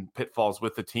successes and pitfalls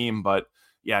with the team, but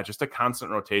yeah, just a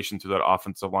constant rotation through that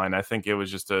offensive line. I think it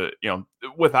was just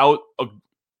without a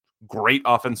great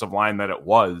offensive line that it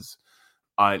was,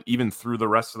 even through the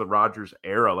rest of the Rodgers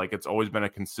era, like it's always been a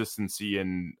consistency.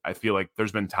 And I feel like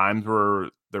there's been times where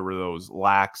there were those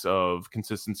lacks of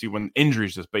consistency when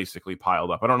injuries just basically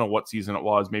piled up. I don't know what season it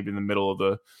was, maybe in the middle of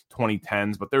the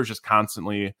 2010s, but there's just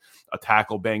constantly a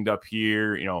tackle banged up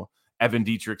here, Evan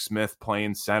Dietrich Smith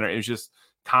playing center. It was just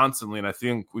constantly. And I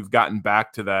think we've gotten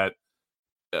back to that,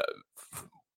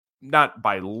 not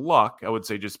by luck, I would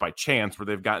say just by chance, where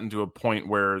they've gotten to a point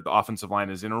where the offensive line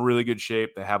is in a really good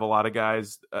shape. They have a lot of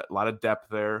guys, a lot of depth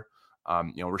there.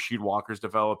 Rasheed Walker's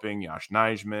developing, Josh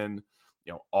Nijman,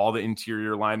 all the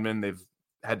interior linemen. They've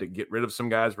had to get rid of some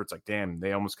guys where it's like, damn,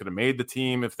 they almost could have made the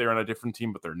team if they're on a different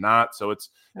team, but they're not. So it's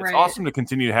Right. awesome to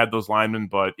continue to have those linemen.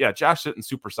 But yeah, Josh Sitton,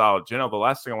 super solid. Janelle, the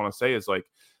last thing I want to say is like,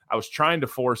 I was trying to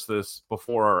force this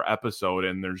before our episode,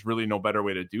 and there's really no better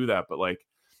way to do that. But like,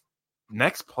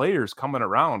 next players coming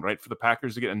around, right, for the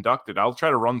Packers to get inducted. I'll try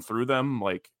to run through them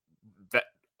like that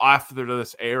after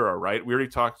this era, right? We already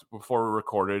talked before we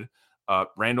recorded.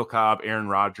 Randall Cobb, Aaron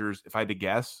Rodgers, if I had to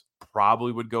guess,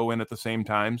 probably would go in at the same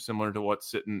time, similar to what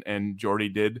Sitton and Jordy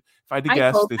did. If I had to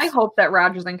guess, I hope that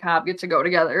Rodgers and Cobb get to go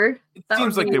together. It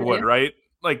seems like they would, right?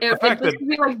 Like the fact that would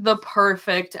be like the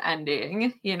perfect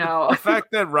ending, The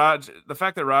fact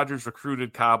that Rodgers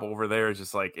recruited Cobb over there is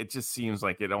just like, it just seems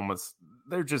like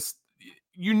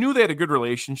you knew they had a good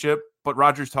relationship, but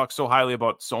Rodgers talked so highly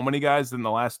about so many guys in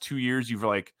the last 2 years. You've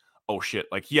like, oh shit,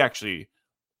 like he actually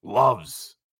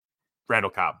loves Randall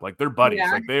Cobb. Like they're buddies,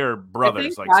 like they're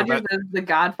brothers. I think like Rodgers is the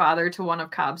godfather to one of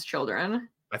Cobb's children.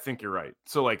 I think you're right.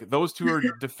 So like those two are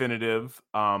definitive.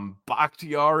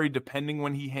 Bakhtiari, depending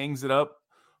when he hangs it up,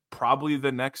 probably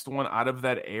the next one out of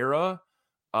that era.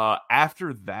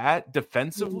 After that,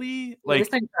 defensively, like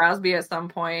Mason Crosby at some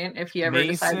point, if he ever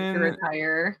decides to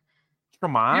retire.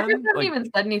 Tremont, they haven't even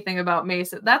said anything about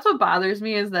Mason. That's what bothers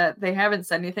me, is that they haven't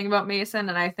said anything about Mason.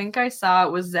 And I think I saw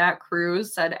it was Zach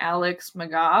Cruz said Alex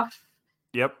McGough.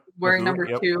 Yep. Wearing number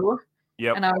 2.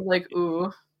 Yep. And I was like,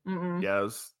 ooh. Yeah,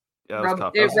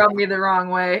 it rubbed me the wrong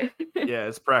way. Yeah,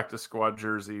 it's practice squad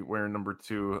jersey wearing number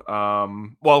 2.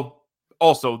 Well,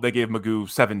 also they gave Magoo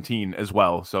 17 as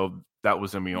well. So that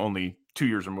was, only 2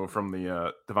 years removed from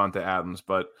the Devonta Adams,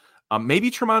 but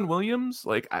maybe Tremont Williams.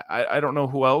 Like I don't know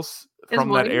who else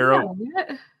from that era.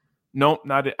 No,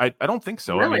 not it. I don't think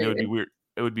so. Really? It would be weird.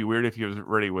 It would be weird if he was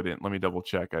already wouldn't. Let me double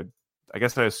check. I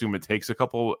guess I assume it takes a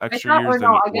couple extra years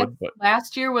than it would. But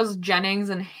last year was Jennings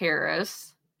and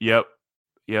Harris. Yep.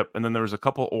 And then there was a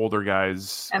couple older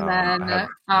guys. And then I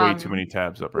have way too many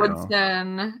tabs up right now.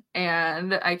 Woodson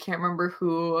and I can't remember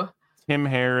who. Tim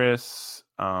Harris,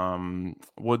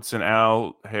 Woodson,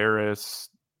 Al Harris,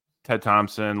 Ted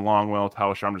Thompson, Longwell,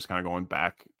 Tauscher. I'm just kind of going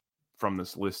back from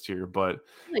this list here, but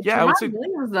I would say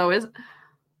Williams, though,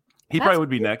 he probably would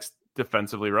be next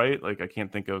defensively, right? Like I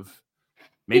can't think of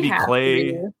maybe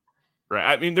Clay, right?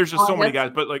 I mean, there's just so many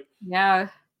guys, but like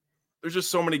there's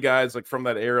just so many guys like from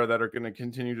that era that are going to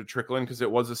continue to trickle in because it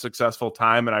was a successful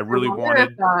time, and I really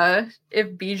wanted if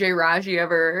BJ Raji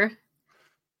ever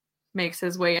makes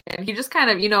his way in. He just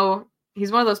kind of,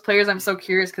 he's one of those players I'm so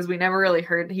curious because we never really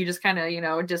heard. He just kind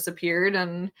of, disappeared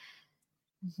and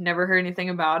never heard anything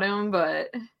about him.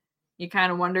 But you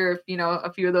kind of wonder if,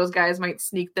 a few of those guys might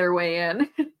sneak their way in.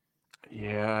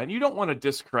 Yeah, and you don't want to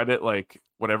discredit like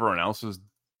what everyone else is.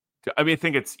 I mean, I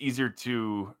think it's easier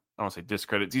to, I don't want to say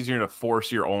discredit. It's easier to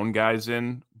force your own guys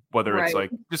in, whether it's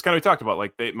like just kind of we talked about,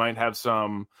 like they might have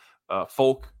some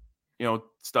folk,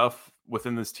 stuff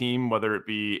within this team, whether it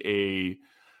be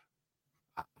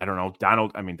I don't know,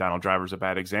 Donald Driver's a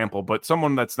bad example, but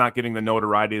someone that's not getting the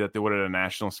notoriety that they would at a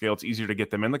national scale, it's easier to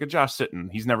get them in, like a Josh Sitton.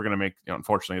 He's never going to make,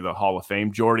 unfortunately, the Hall of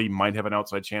Fame. Jordy might have an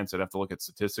outside chance. I'd have to look at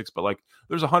statistics, but like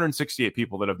there's 168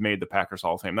 people that have made the Packers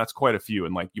Hall of Fame. That's quite a few.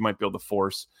 And like you might be able to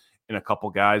force in a couple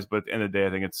guys, but at the end of the day,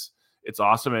 I think it's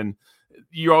awesome. And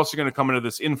you're also going to come into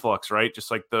this influx, right?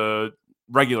 Just like the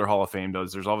regular Hall of Fame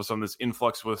does. There's all of a sudden this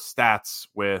influx with stats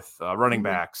with running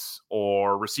backs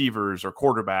or receivers or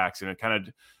quarterbacks, and it kind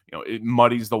of it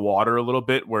muddies the water a little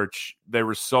bit, where there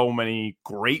were so many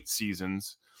great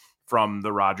seasons from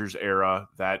the Rodgers era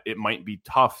that it might be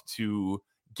tough to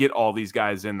get all these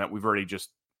guys in that we've already just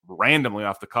randomly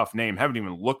off the cuff name, haven't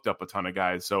even looked up a ton of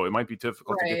guys, so it might be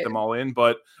difficult to get them all in.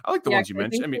 But I like the ones you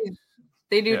mentioned. I mean,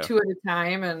 they do two at a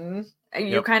time, and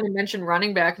you kind of mentioned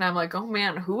running back, and I'm like, oh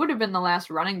man, who would have been the last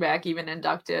running back even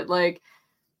inducted? Like,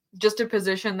 just a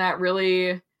position that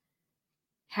really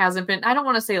hasn't been, I don't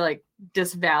want to say like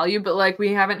disvalued, but like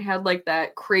we haven't had like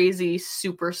that crazy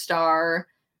superstar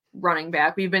running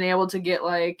back. We've been able to get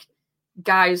like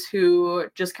guys who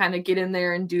just kind of get in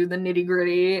there and do the nitty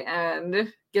gritty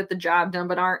and get the job done,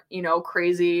 but aren't,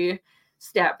 crazy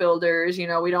stat builders.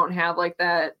 We don't have like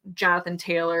that Jonathan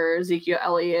Taylor, Ezekiel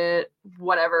Elliott,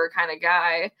 whatever kind of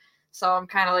guy. So I'm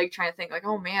kind of like trying to think like,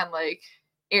 oh man, like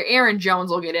Aaron Jones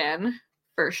will get in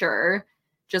for sure,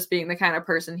 just being the kind of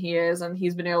person he is, and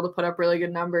he's been able to put up really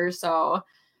good numbers. So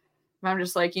I'm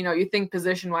just like, you think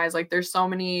position wise, like there's so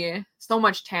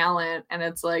much talent, and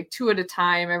it's like two at a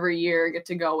time every year get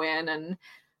to go in.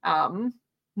 And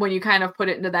when you kind of put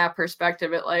it into that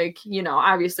perspective, it like,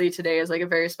 obviously today is like a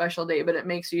very special day, but it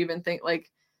makes you even think like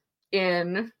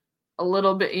in a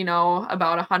little bit,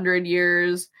 about 100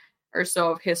 years or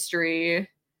so of history,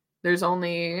 there's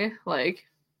only like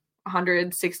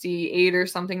 168 or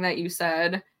something that you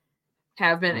said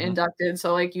have been inducted.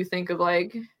 So like you think of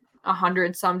like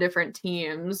 100 some different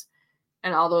teams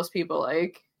and all those people,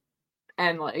 like,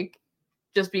 and like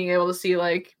just being able to see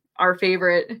like our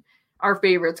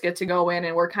favorites get to go in,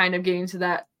 and we're kind of getting to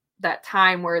that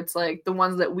time where it's like the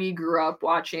ones that we grew up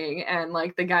watching and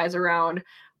like the guys around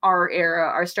our era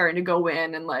are starting to go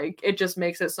in, and like it just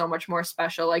makes it so much more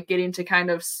special, like getting to kind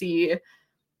of see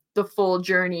the full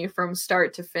journey from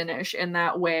start to finish in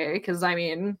that way. Because I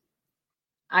mean,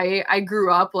 I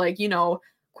grew up like,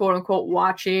 quote unquote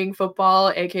watching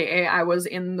football, aka I was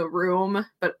in the room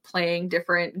but playing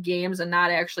different games and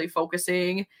not actually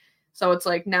focusing. So it's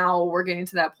like now we're getting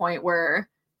to that point where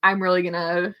I'm really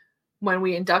gonna, when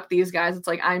we induct these guys, it's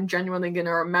like I'm genuinely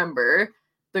gonna remember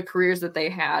the careers that they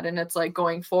had. And it's like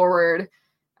going forward,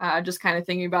 just kind of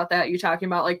thinking about that, you're talking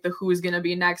about like the who's going to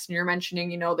be next, and you're mentioning,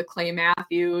 the Clay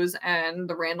Matthews and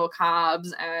the Randall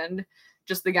Cobbs and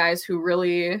just the guys who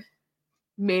really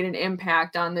made an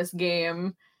impact on this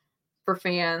game for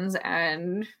fans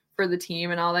and for the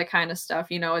team and all that kind of stuff.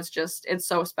 It's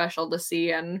so special to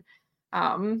see. And,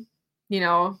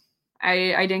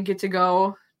 I didn't get to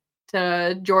go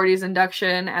to Jordy's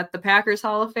induction at the Packers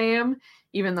Hall of Fame,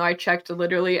 even though I checked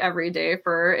literally every day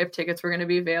for if tickets were going to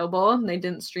be available, and they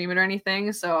didn't stream it or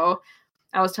anything. So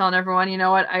I was telling everyone, you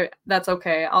know what, that's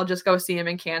okay. I'll just go see him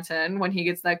in Canton when he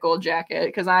gets that gold jacket,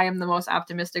 because I am the most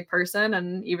optimistic person.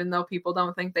 And even though people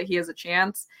don't think that he has a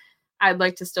chance, I'd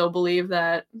like to still believe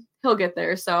that he'll get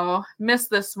there. So miss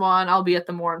this one. I'll be at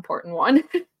the more important one.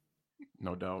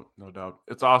 No doubt.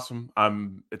 It's awesome.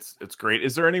 It's great.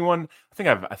 Is there anyone,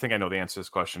 I think I know the answer to this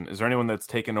question. Is there anyone that's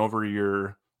taken over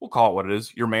your, we'll call it what it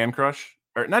is, your man crush,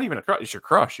 or not even a crush, it's your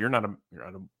crush. You're not a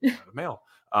male.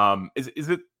 Is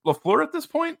it LaFleur at this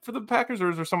point for the Packers, or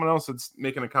is there someone else that's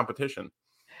making a competition?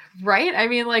 Right. I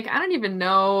mean, like, I don't even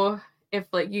know if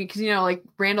like because like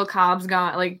Randall Cobb's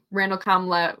gone, like Randall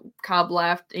Cobb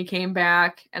left, he came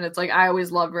back, and it's like I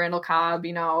always loved Randall Cobb,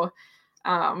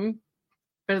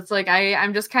 but it's like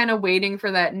I'm just kind of waiting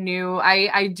for that new.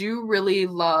 I do really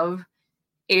love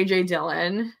AJ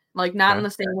Dillon, like not in the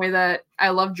same way that I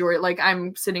love Jordy. Like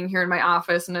I'm sitting here in my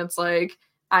office and it's like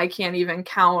I can't even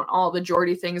count all the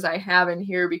Jordy things I have in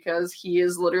here, because he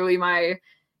is literally my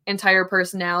entire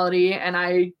personality, and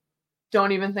I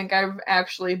don't even think I've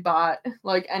actually bought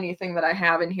like anything that I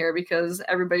have in here because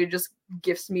everybody just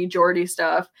gifts me Jordy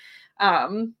stuff.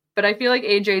 But I feel like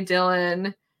AJ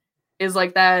Dillon is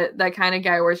like that kind of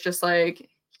guy where it's just like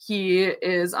he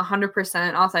is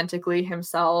 100% authentically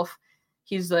himself.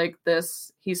 He's like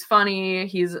this, he's funny,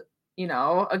 he's,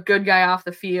 a good guy off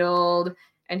the field,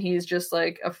 and he's just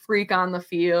like a freak on the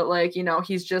field. Like,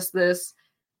 he's just this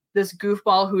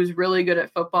goofball who's really good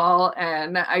at football,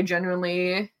 and I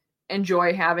genuinely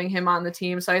enjoy having him on the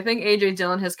team. So I think AJ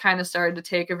Dillon has kind of started to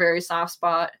take a very soft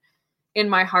spot in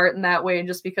my heart in that way,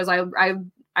 just because I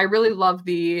I really love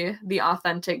the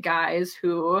authentic guys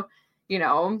who, you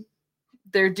know,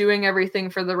 they're doing everything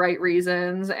for the right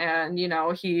reasons. And, you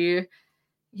know, he's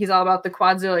all about the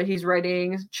Quadzilla. He's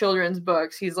writing children's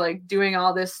books. He's like doing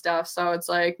all this stuff. So it's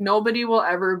like nobody will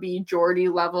ever be Jordy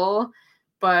level,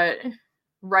 but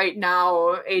right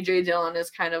now AJ Dillon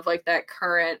is kind of like that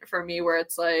current for me where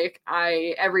it's like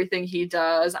everything he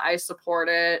does, I support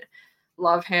it,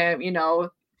 love him. You know,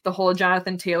 the whole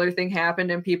Jonathan Taylor thing happened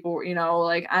and people, you know,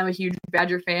 like I'm a huge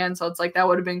Badger fan, so it's like that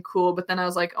would have been cool. But then I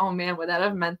was like, oh man, would that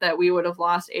have meant that we would have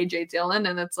lost AJ Dillon?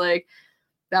 And it's like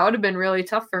that would have been really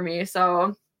tough for me.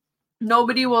 So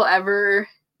nobody will ever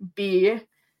be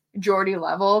Jordy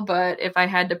level, but if I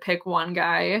had to pick one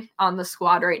guy on the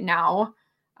squad right now,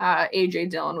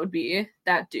 AJ Dillon would be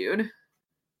that dude.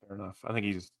 Fair enough. I think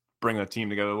he's bringing the team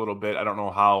together a little bit. I don't know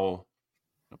how,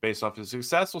 based off his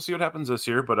success, we'll see what happens this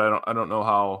year, but I don't know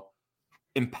how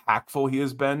impactful he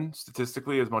has been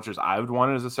statistically as much as I would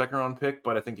want it as a second round pick,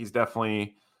 but I think he's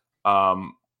definitely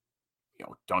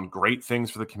done great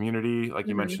things for the community. Like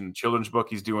you mentioned, children's book,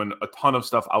 he's doing a ton of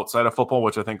stuff outside of football,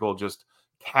 which I think will just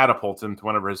catapult him to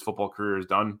whenever his football career is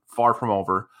done, far from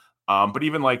over. But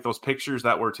even like those pictures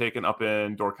that were taken up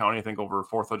in Door County, I think over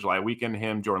 4th of July weekend,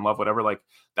 him, Jordan Love, whatever, like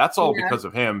that's all because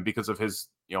of him, because of his,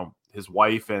 his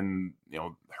wife and,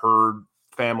 her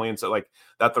family and so like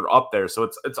that they're up there. So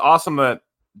it's awesome that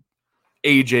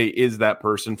AJ is that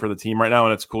person for the team right now.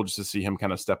 And it's cool just to see him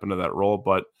kind of step into that role.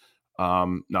 But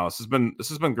no, this has been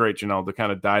great, Janelle, to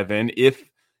kind of dive in. If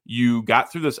you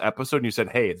got through this episode and you said,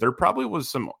 hey, there probably was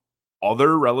some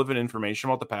other relevant information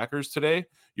about the Packers today,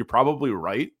 you're probably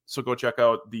right. So go check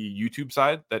out the YouTube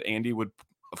side that Andy would,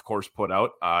 of course, put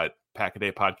out, Pack a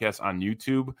Day Podcast on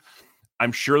YouTube.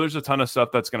 I'm sure there's a ton of stuff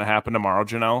that's going to happen tomorrow,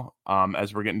 Janelle,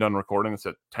 as we're getting done recording. It's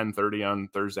at 10:30 on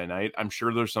Thursday night. I'm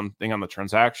sure there's something on the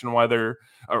transaction wire.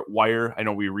 I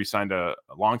know we re-signed a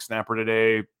long snapper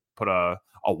today, put a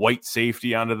white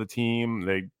safety onto the team.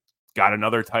 They got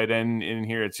another tight end in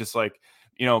here. It's just like,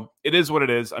 it is what it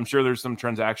is. I'm sure there's some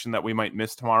transaction that we might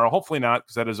miss tomorrow. Hopefully not,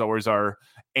 because that is always our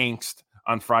angst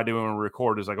on Friday when we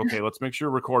record is like, okay, let's make sure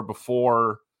to record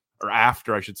before or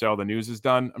after, I should say, all the news is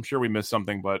done. I'm sure we missed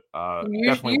something, but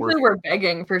definitely we're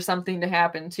begging for something to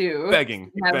happen too.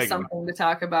 Begging. Something to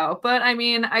talk about. But I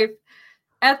mean,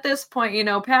 at this point,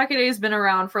 Pack-A-Day's been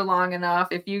around for long enough.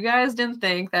 If you guys didn't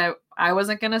think that I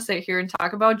wasn't going to sit here and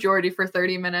talk about Jordy for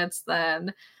 30 minutes,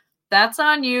 then that's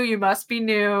on you. You must be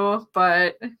new,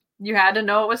 but you had to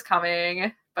know it was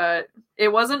coming. But it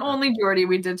wasn't only Jordy.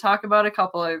 We did talk about a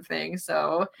couple other things.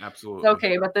 So absolutely. It's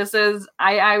okay. But this is,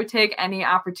 I would take any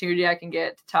opportunity I can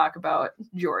get to talk about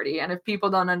Jordy. And if people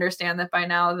don't understand that by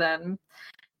now, then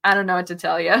I don't know what to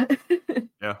tell you.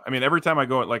 Yeah. I mean, every time I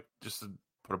go, like, just to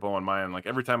put a bow on mine, like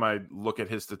every time I look at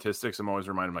his statistics, I'm always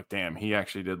reminded, like, damn, he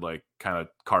actually did like kind of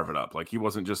carve it up. Like he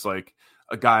wasn't just like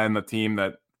a guy on the team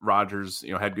that Rodgers,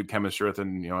 had good chemistry with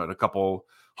and, had a couple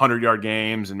 100-yard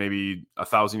games and maybe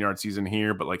 1,000-yard season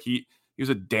here, but like he was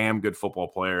a damn good football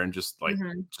player and just like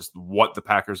just what the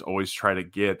Packers always try to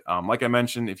get. Like I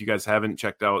mentioned, if you guys haven't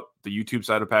checked out the YouTube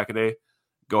side of Pack-A-Day,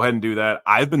 go ahead and do that.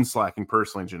 I've been slacking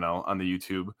personally, Janelle, on the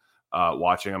YouTube,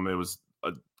 watching them. It was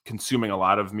consuming a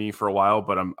lot of me for a while,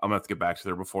 but I'm gonna have to get back to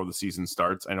there before the season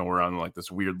starts. I know we're on like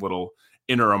this weird little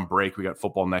interim break. We got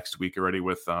football next week already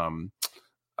with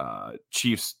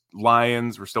Chiefs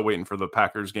Lions. We're still waiting for the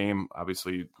Packers game,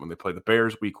 obviously, when they play the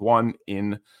Bears week 1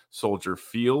 in Soldier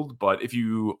Field. But if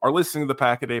you are listening to the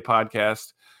Pack-A-Day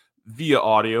podcast via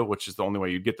audio, which is the only way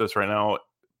you get this right now,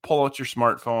 pull out your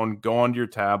smartphone, go onto your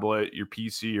tablet, your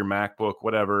PC, your MacBook,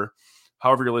 whatever,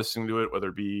 however you're listening to it, whether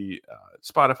it be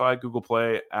Spotify, Google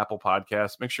Play, Apple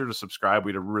Podcasts. Make sure to subscribe.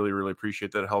 We'd really, really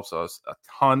appreciate that. It helps us a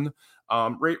ton.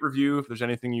 Rate, review if there's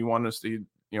anything you want us to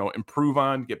improve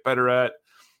on, get better at.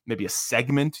 Maybe a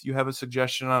segment you have a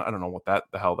suggestion on. I don't know what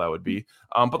the hell that would be.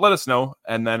 But let us know.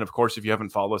 And then, of course, if you haven't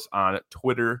followed us on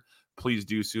Twitter, please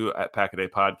do so at Pack-A-Day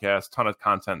Podcast. Ton of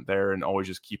content there and always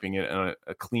just keeping it in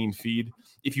a clean feed.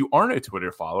 If you aren't a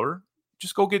Twitter follower,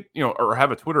 just go get, or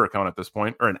have a Twitter account at this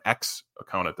point or an X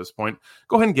account at this point.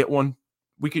 Go ahead and get one.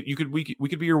 We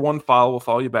could be your one follow. We'll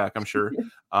follow you back, I'm sure.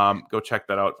 Go check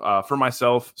that out. For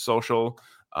myself, social,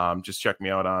 just check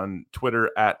me out on Twitter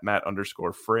at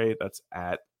Matt_Frey. That's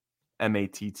at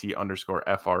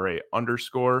MATT_FRA_.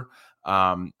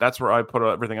 That's where I put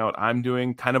everything out. I'm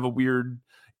doing kind of a weird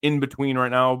in between right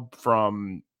now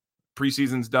from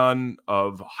preseason's done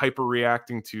of hyper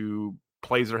reacting to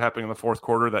plays that are happening in the fourth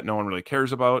quarter that no one really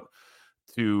cares about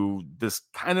to this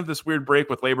weird break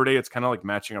with Labor Day. It's kind of like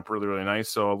matching up really, really nice.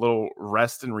 So a little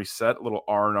rest and reset, a little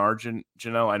R&R,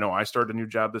 Janelle. I know I started a new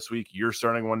job this week. You're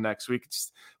starting one next week.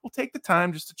 We'll take the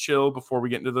time just to chill before we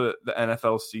get into the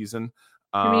NFL season.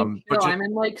 I'm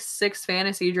in like 6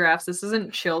 fantasy drafts. This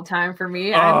isn't chill time for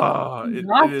me. I'm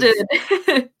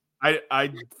exhausted.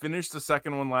 I finished the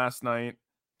second one last night,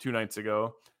 2 nights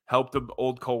ago. Helped an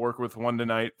old coworker with one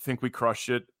tonight. Think we crushed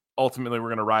it. Ultimately, we're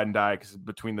going to ride and die because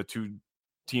between the 2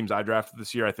 teams I drafted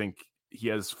this year, I think he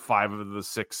has 5 of the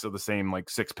 6 of the same, like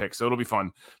 6 picks. So it'll be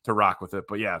fun to rock with it.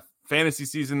 But yeah, fantasy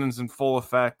season is in full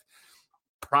effect.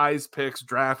 Prize picks,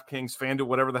 DraftKings, FanDuel,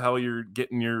 whatever the hell you're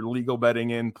getting your legal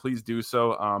betting in, please do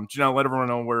so. Janelle, let everyone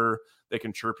know where they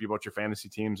can chirp you about your fantasy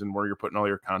teams and where you're putting all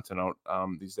your content out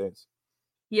these days.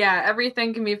 Yeah,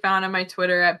 everything can be found on my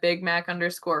Twitter at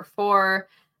BigMac_4.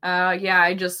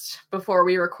 I just, before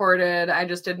we recorded, I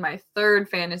just did my 3rd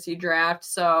fantasy draft.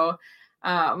 So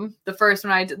the first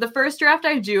draft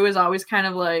I do is always kind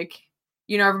of like,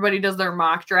 everybody does their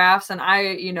mock drafts, and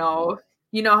you know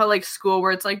how like school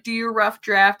where it's like, do your rough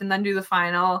draft and then do the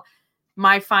final.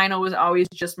 My final was always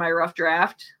just my rough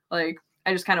draft. Like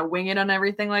I just kind of wing it on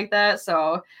everything like that.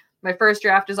 So my first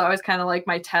draft is always kind of like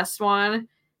my test one.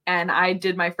 And I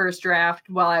did my first draft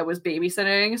while I was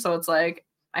babysitting. So it's like,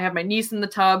 I have my niece in the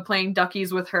tub playing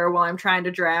duckies with her while I'm trying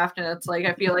to draft. And it's like,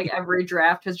 I feel like every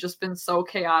draft has just been so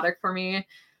chaotic for me.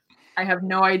 I have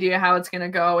no idea how it's going to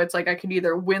go. It's like, I could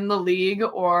either win the league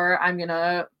or I'm going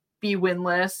to be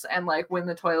winless and like win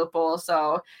the toilet bowl.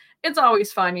 So it's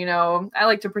always fun. I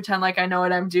like to pretend like I know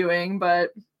what I'm doing,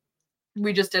 but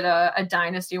we just did a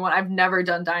dynasty one. I've never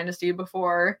done dynasty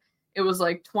before. It was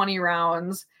like 20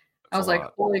 rounds. I was like,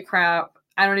 holy crap,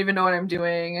 I don't even know what I'm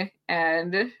doing.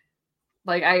 And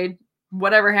like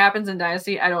whatever happens in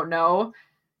dynasty, I don't know.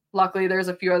 Luckily, there's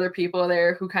a few other people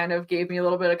there who kind of gave me a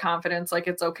little bit of confidence. Like,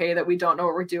 it's okay that we don't know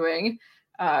what we're doing.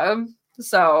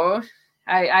 So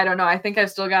I don't know. I think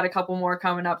I've still got a couple more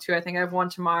coming up too. I think I have one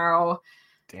tomorrow.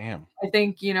 Damn. I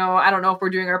think, I don't know if we're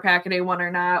doing our Pack-A-Day one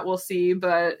or not. We'll see.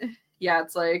 But yeah,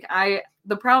 it's like,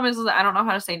 the problem is that I don't know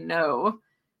how to say no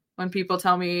when people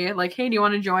tell me like, hey, do you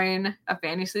want to join a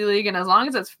fantasy league? And as long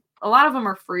as a lot of them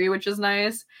are free, which is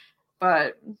nice.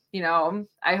 But,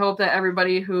 I hope that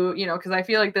everybody who, because I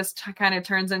feel like this kind of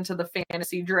turns into the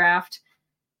fantasy draft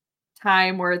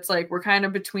time where it's like we're kind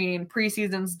of between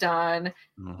preseason's done,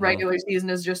 regular season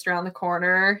is just around the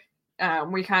corner.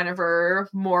 We kind of are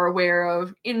more aware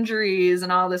of injuries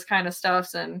and all this kind of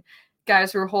stuff and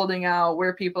guys who are holding out,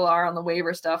 where people are on the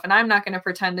waiver stuff. And I'm not going to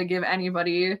pretend to give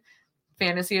anybody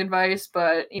fantasy advice,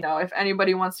 but if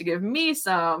anybody wants to give me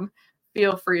some,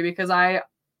 feel free, because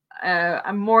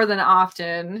I'm more than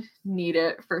often need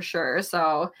it for sure.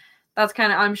 So that's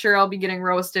kind of, I'm sure I'll be getting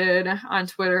roasted on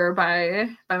Twitter by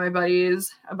my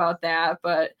buddies about that.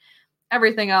 But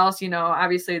everything else,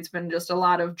 obviously it's been just a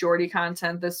lot of Jordy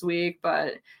content this week,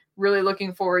 but really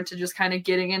looking forward to just kind of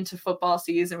getting into football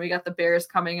season. We got the Bears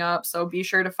coming up. So be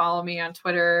sure to follow me on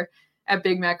Twitter at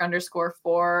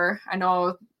BigMac_4. I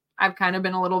know I've kind of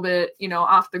been a little bit,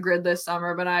 off the grid this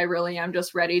summer, but I really am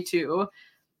just ready to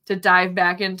dive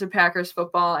back into Packers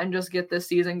football and just get this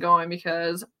season going,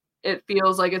 because it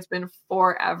feels like it's been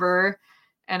forever.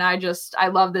 And I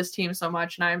love this team so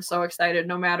much, and I'm so excited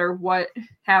no matter what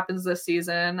happens this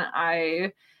season.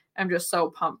 I am just so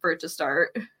pumped for it to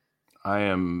start. I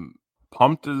am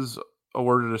pumped is a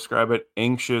word to describe it.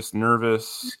 Anxious,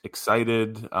 nervous,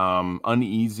 excited,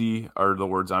 uneasy are the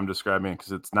words I'm describing,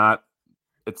 because it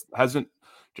hasn't,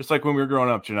 just like when we were growing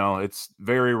up, it's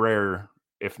very rare,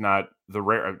 if not the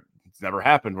rare, it's never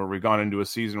happened where we've gone into a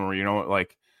season where,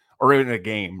 or in a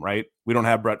game, right? We don't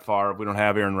have Brett Favre. We don't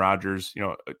have Aaron Rodgers,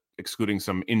 excluding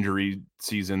some injury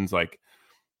seasons,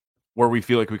 where we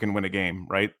feel like we can win a game,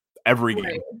 right? Every game.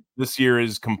 Right. This year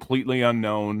is completely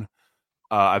unknown.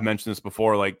 I've mentioned this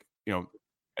before,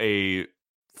 a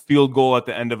field goal at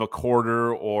the end of a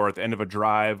quarter or at the end of a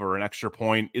drive or an extra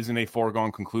point isn't a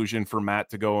foregone conclusion for Matt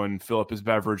to go and fill up his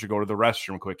beverage or go to the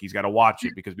restroom quick. He's got to watch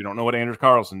it because we don't know what Anders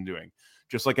Carlson's doing.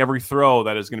 Just like every throw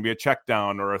that is going to be a check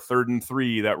down or a 3rd and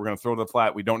 3 that we're going to throw to the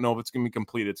flat, we don't know if it's going to be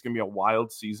complete. It's going to be a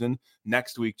wild season.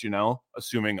 Next week, Janelle,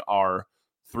 assuming our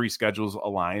 3 schedules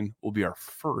align, will be our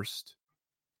first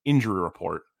injury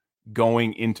report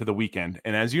going into the weekend.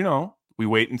 And as you know, we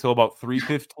wait until about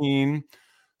 3:15,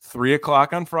 3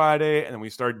 o'clock on Friday, and then we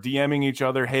start DMing each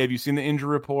other, hey, have you seen the injury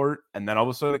report? And then all of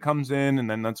a sudden it comes in, and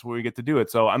then that's where we get to do it.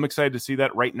 So I'm excited to see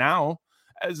that. Right now,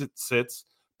 as it sits,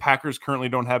 Packers currently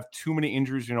don't have too many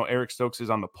injuries. Eric Stokes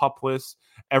is on the PUP list.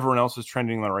 Everyone else is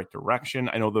trending in the right direction.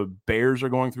 I know the Bears are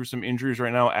going through some injuries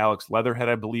right now. Alex Leatherhead,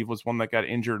 I believe, was one that got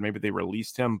injured. Maybe they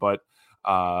released him, but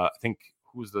I think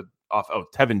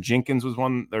Tevin Jenkins was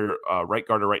one, their right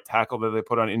guard or right tackle that they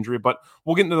put on injury. But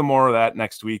we'll get into more of that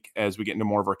next week as we get into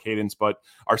more of our cadence. But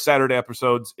our Saturday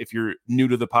episodes, if you're new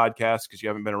to the podcast because you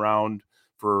haven't been around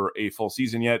for a full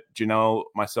season yet, Janelle,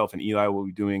 myself, and Eli will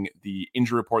be doing the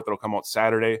injury report that'll come out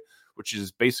Saturday, which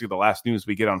is basically the last news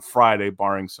we get on Friday,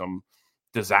 barring some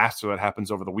disaster that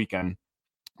happens over the weekend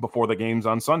before the games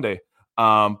on Sunday.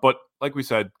 But like we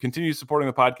said, continue supporting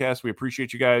the podcast. We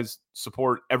appreciate you guys.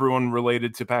 Support everyone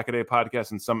related to Pack-A-Day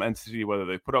Podcast in some entity, whether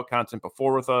they put out content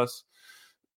before with us,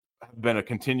 have been a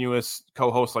continuous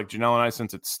co-host like Janelle and I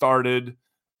since it started,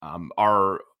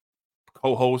 our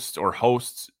co-hosts or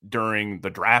hosts during the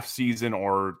draft season,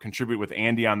 or contribute with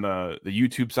Andy on the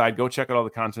YouTube side. Go check out all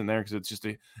the content there, because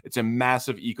it's a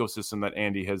massive ecosystem that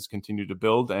Andy has continued to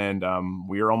build. And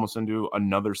we are almost into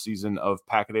another season of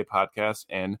Pack-A-Day Podcast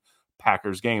and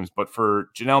Packers games. But for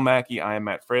Janelle Mackey, I am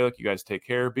Matt Freilich. You guys take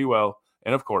care, be well,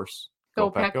 and of course, go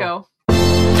Pack, go.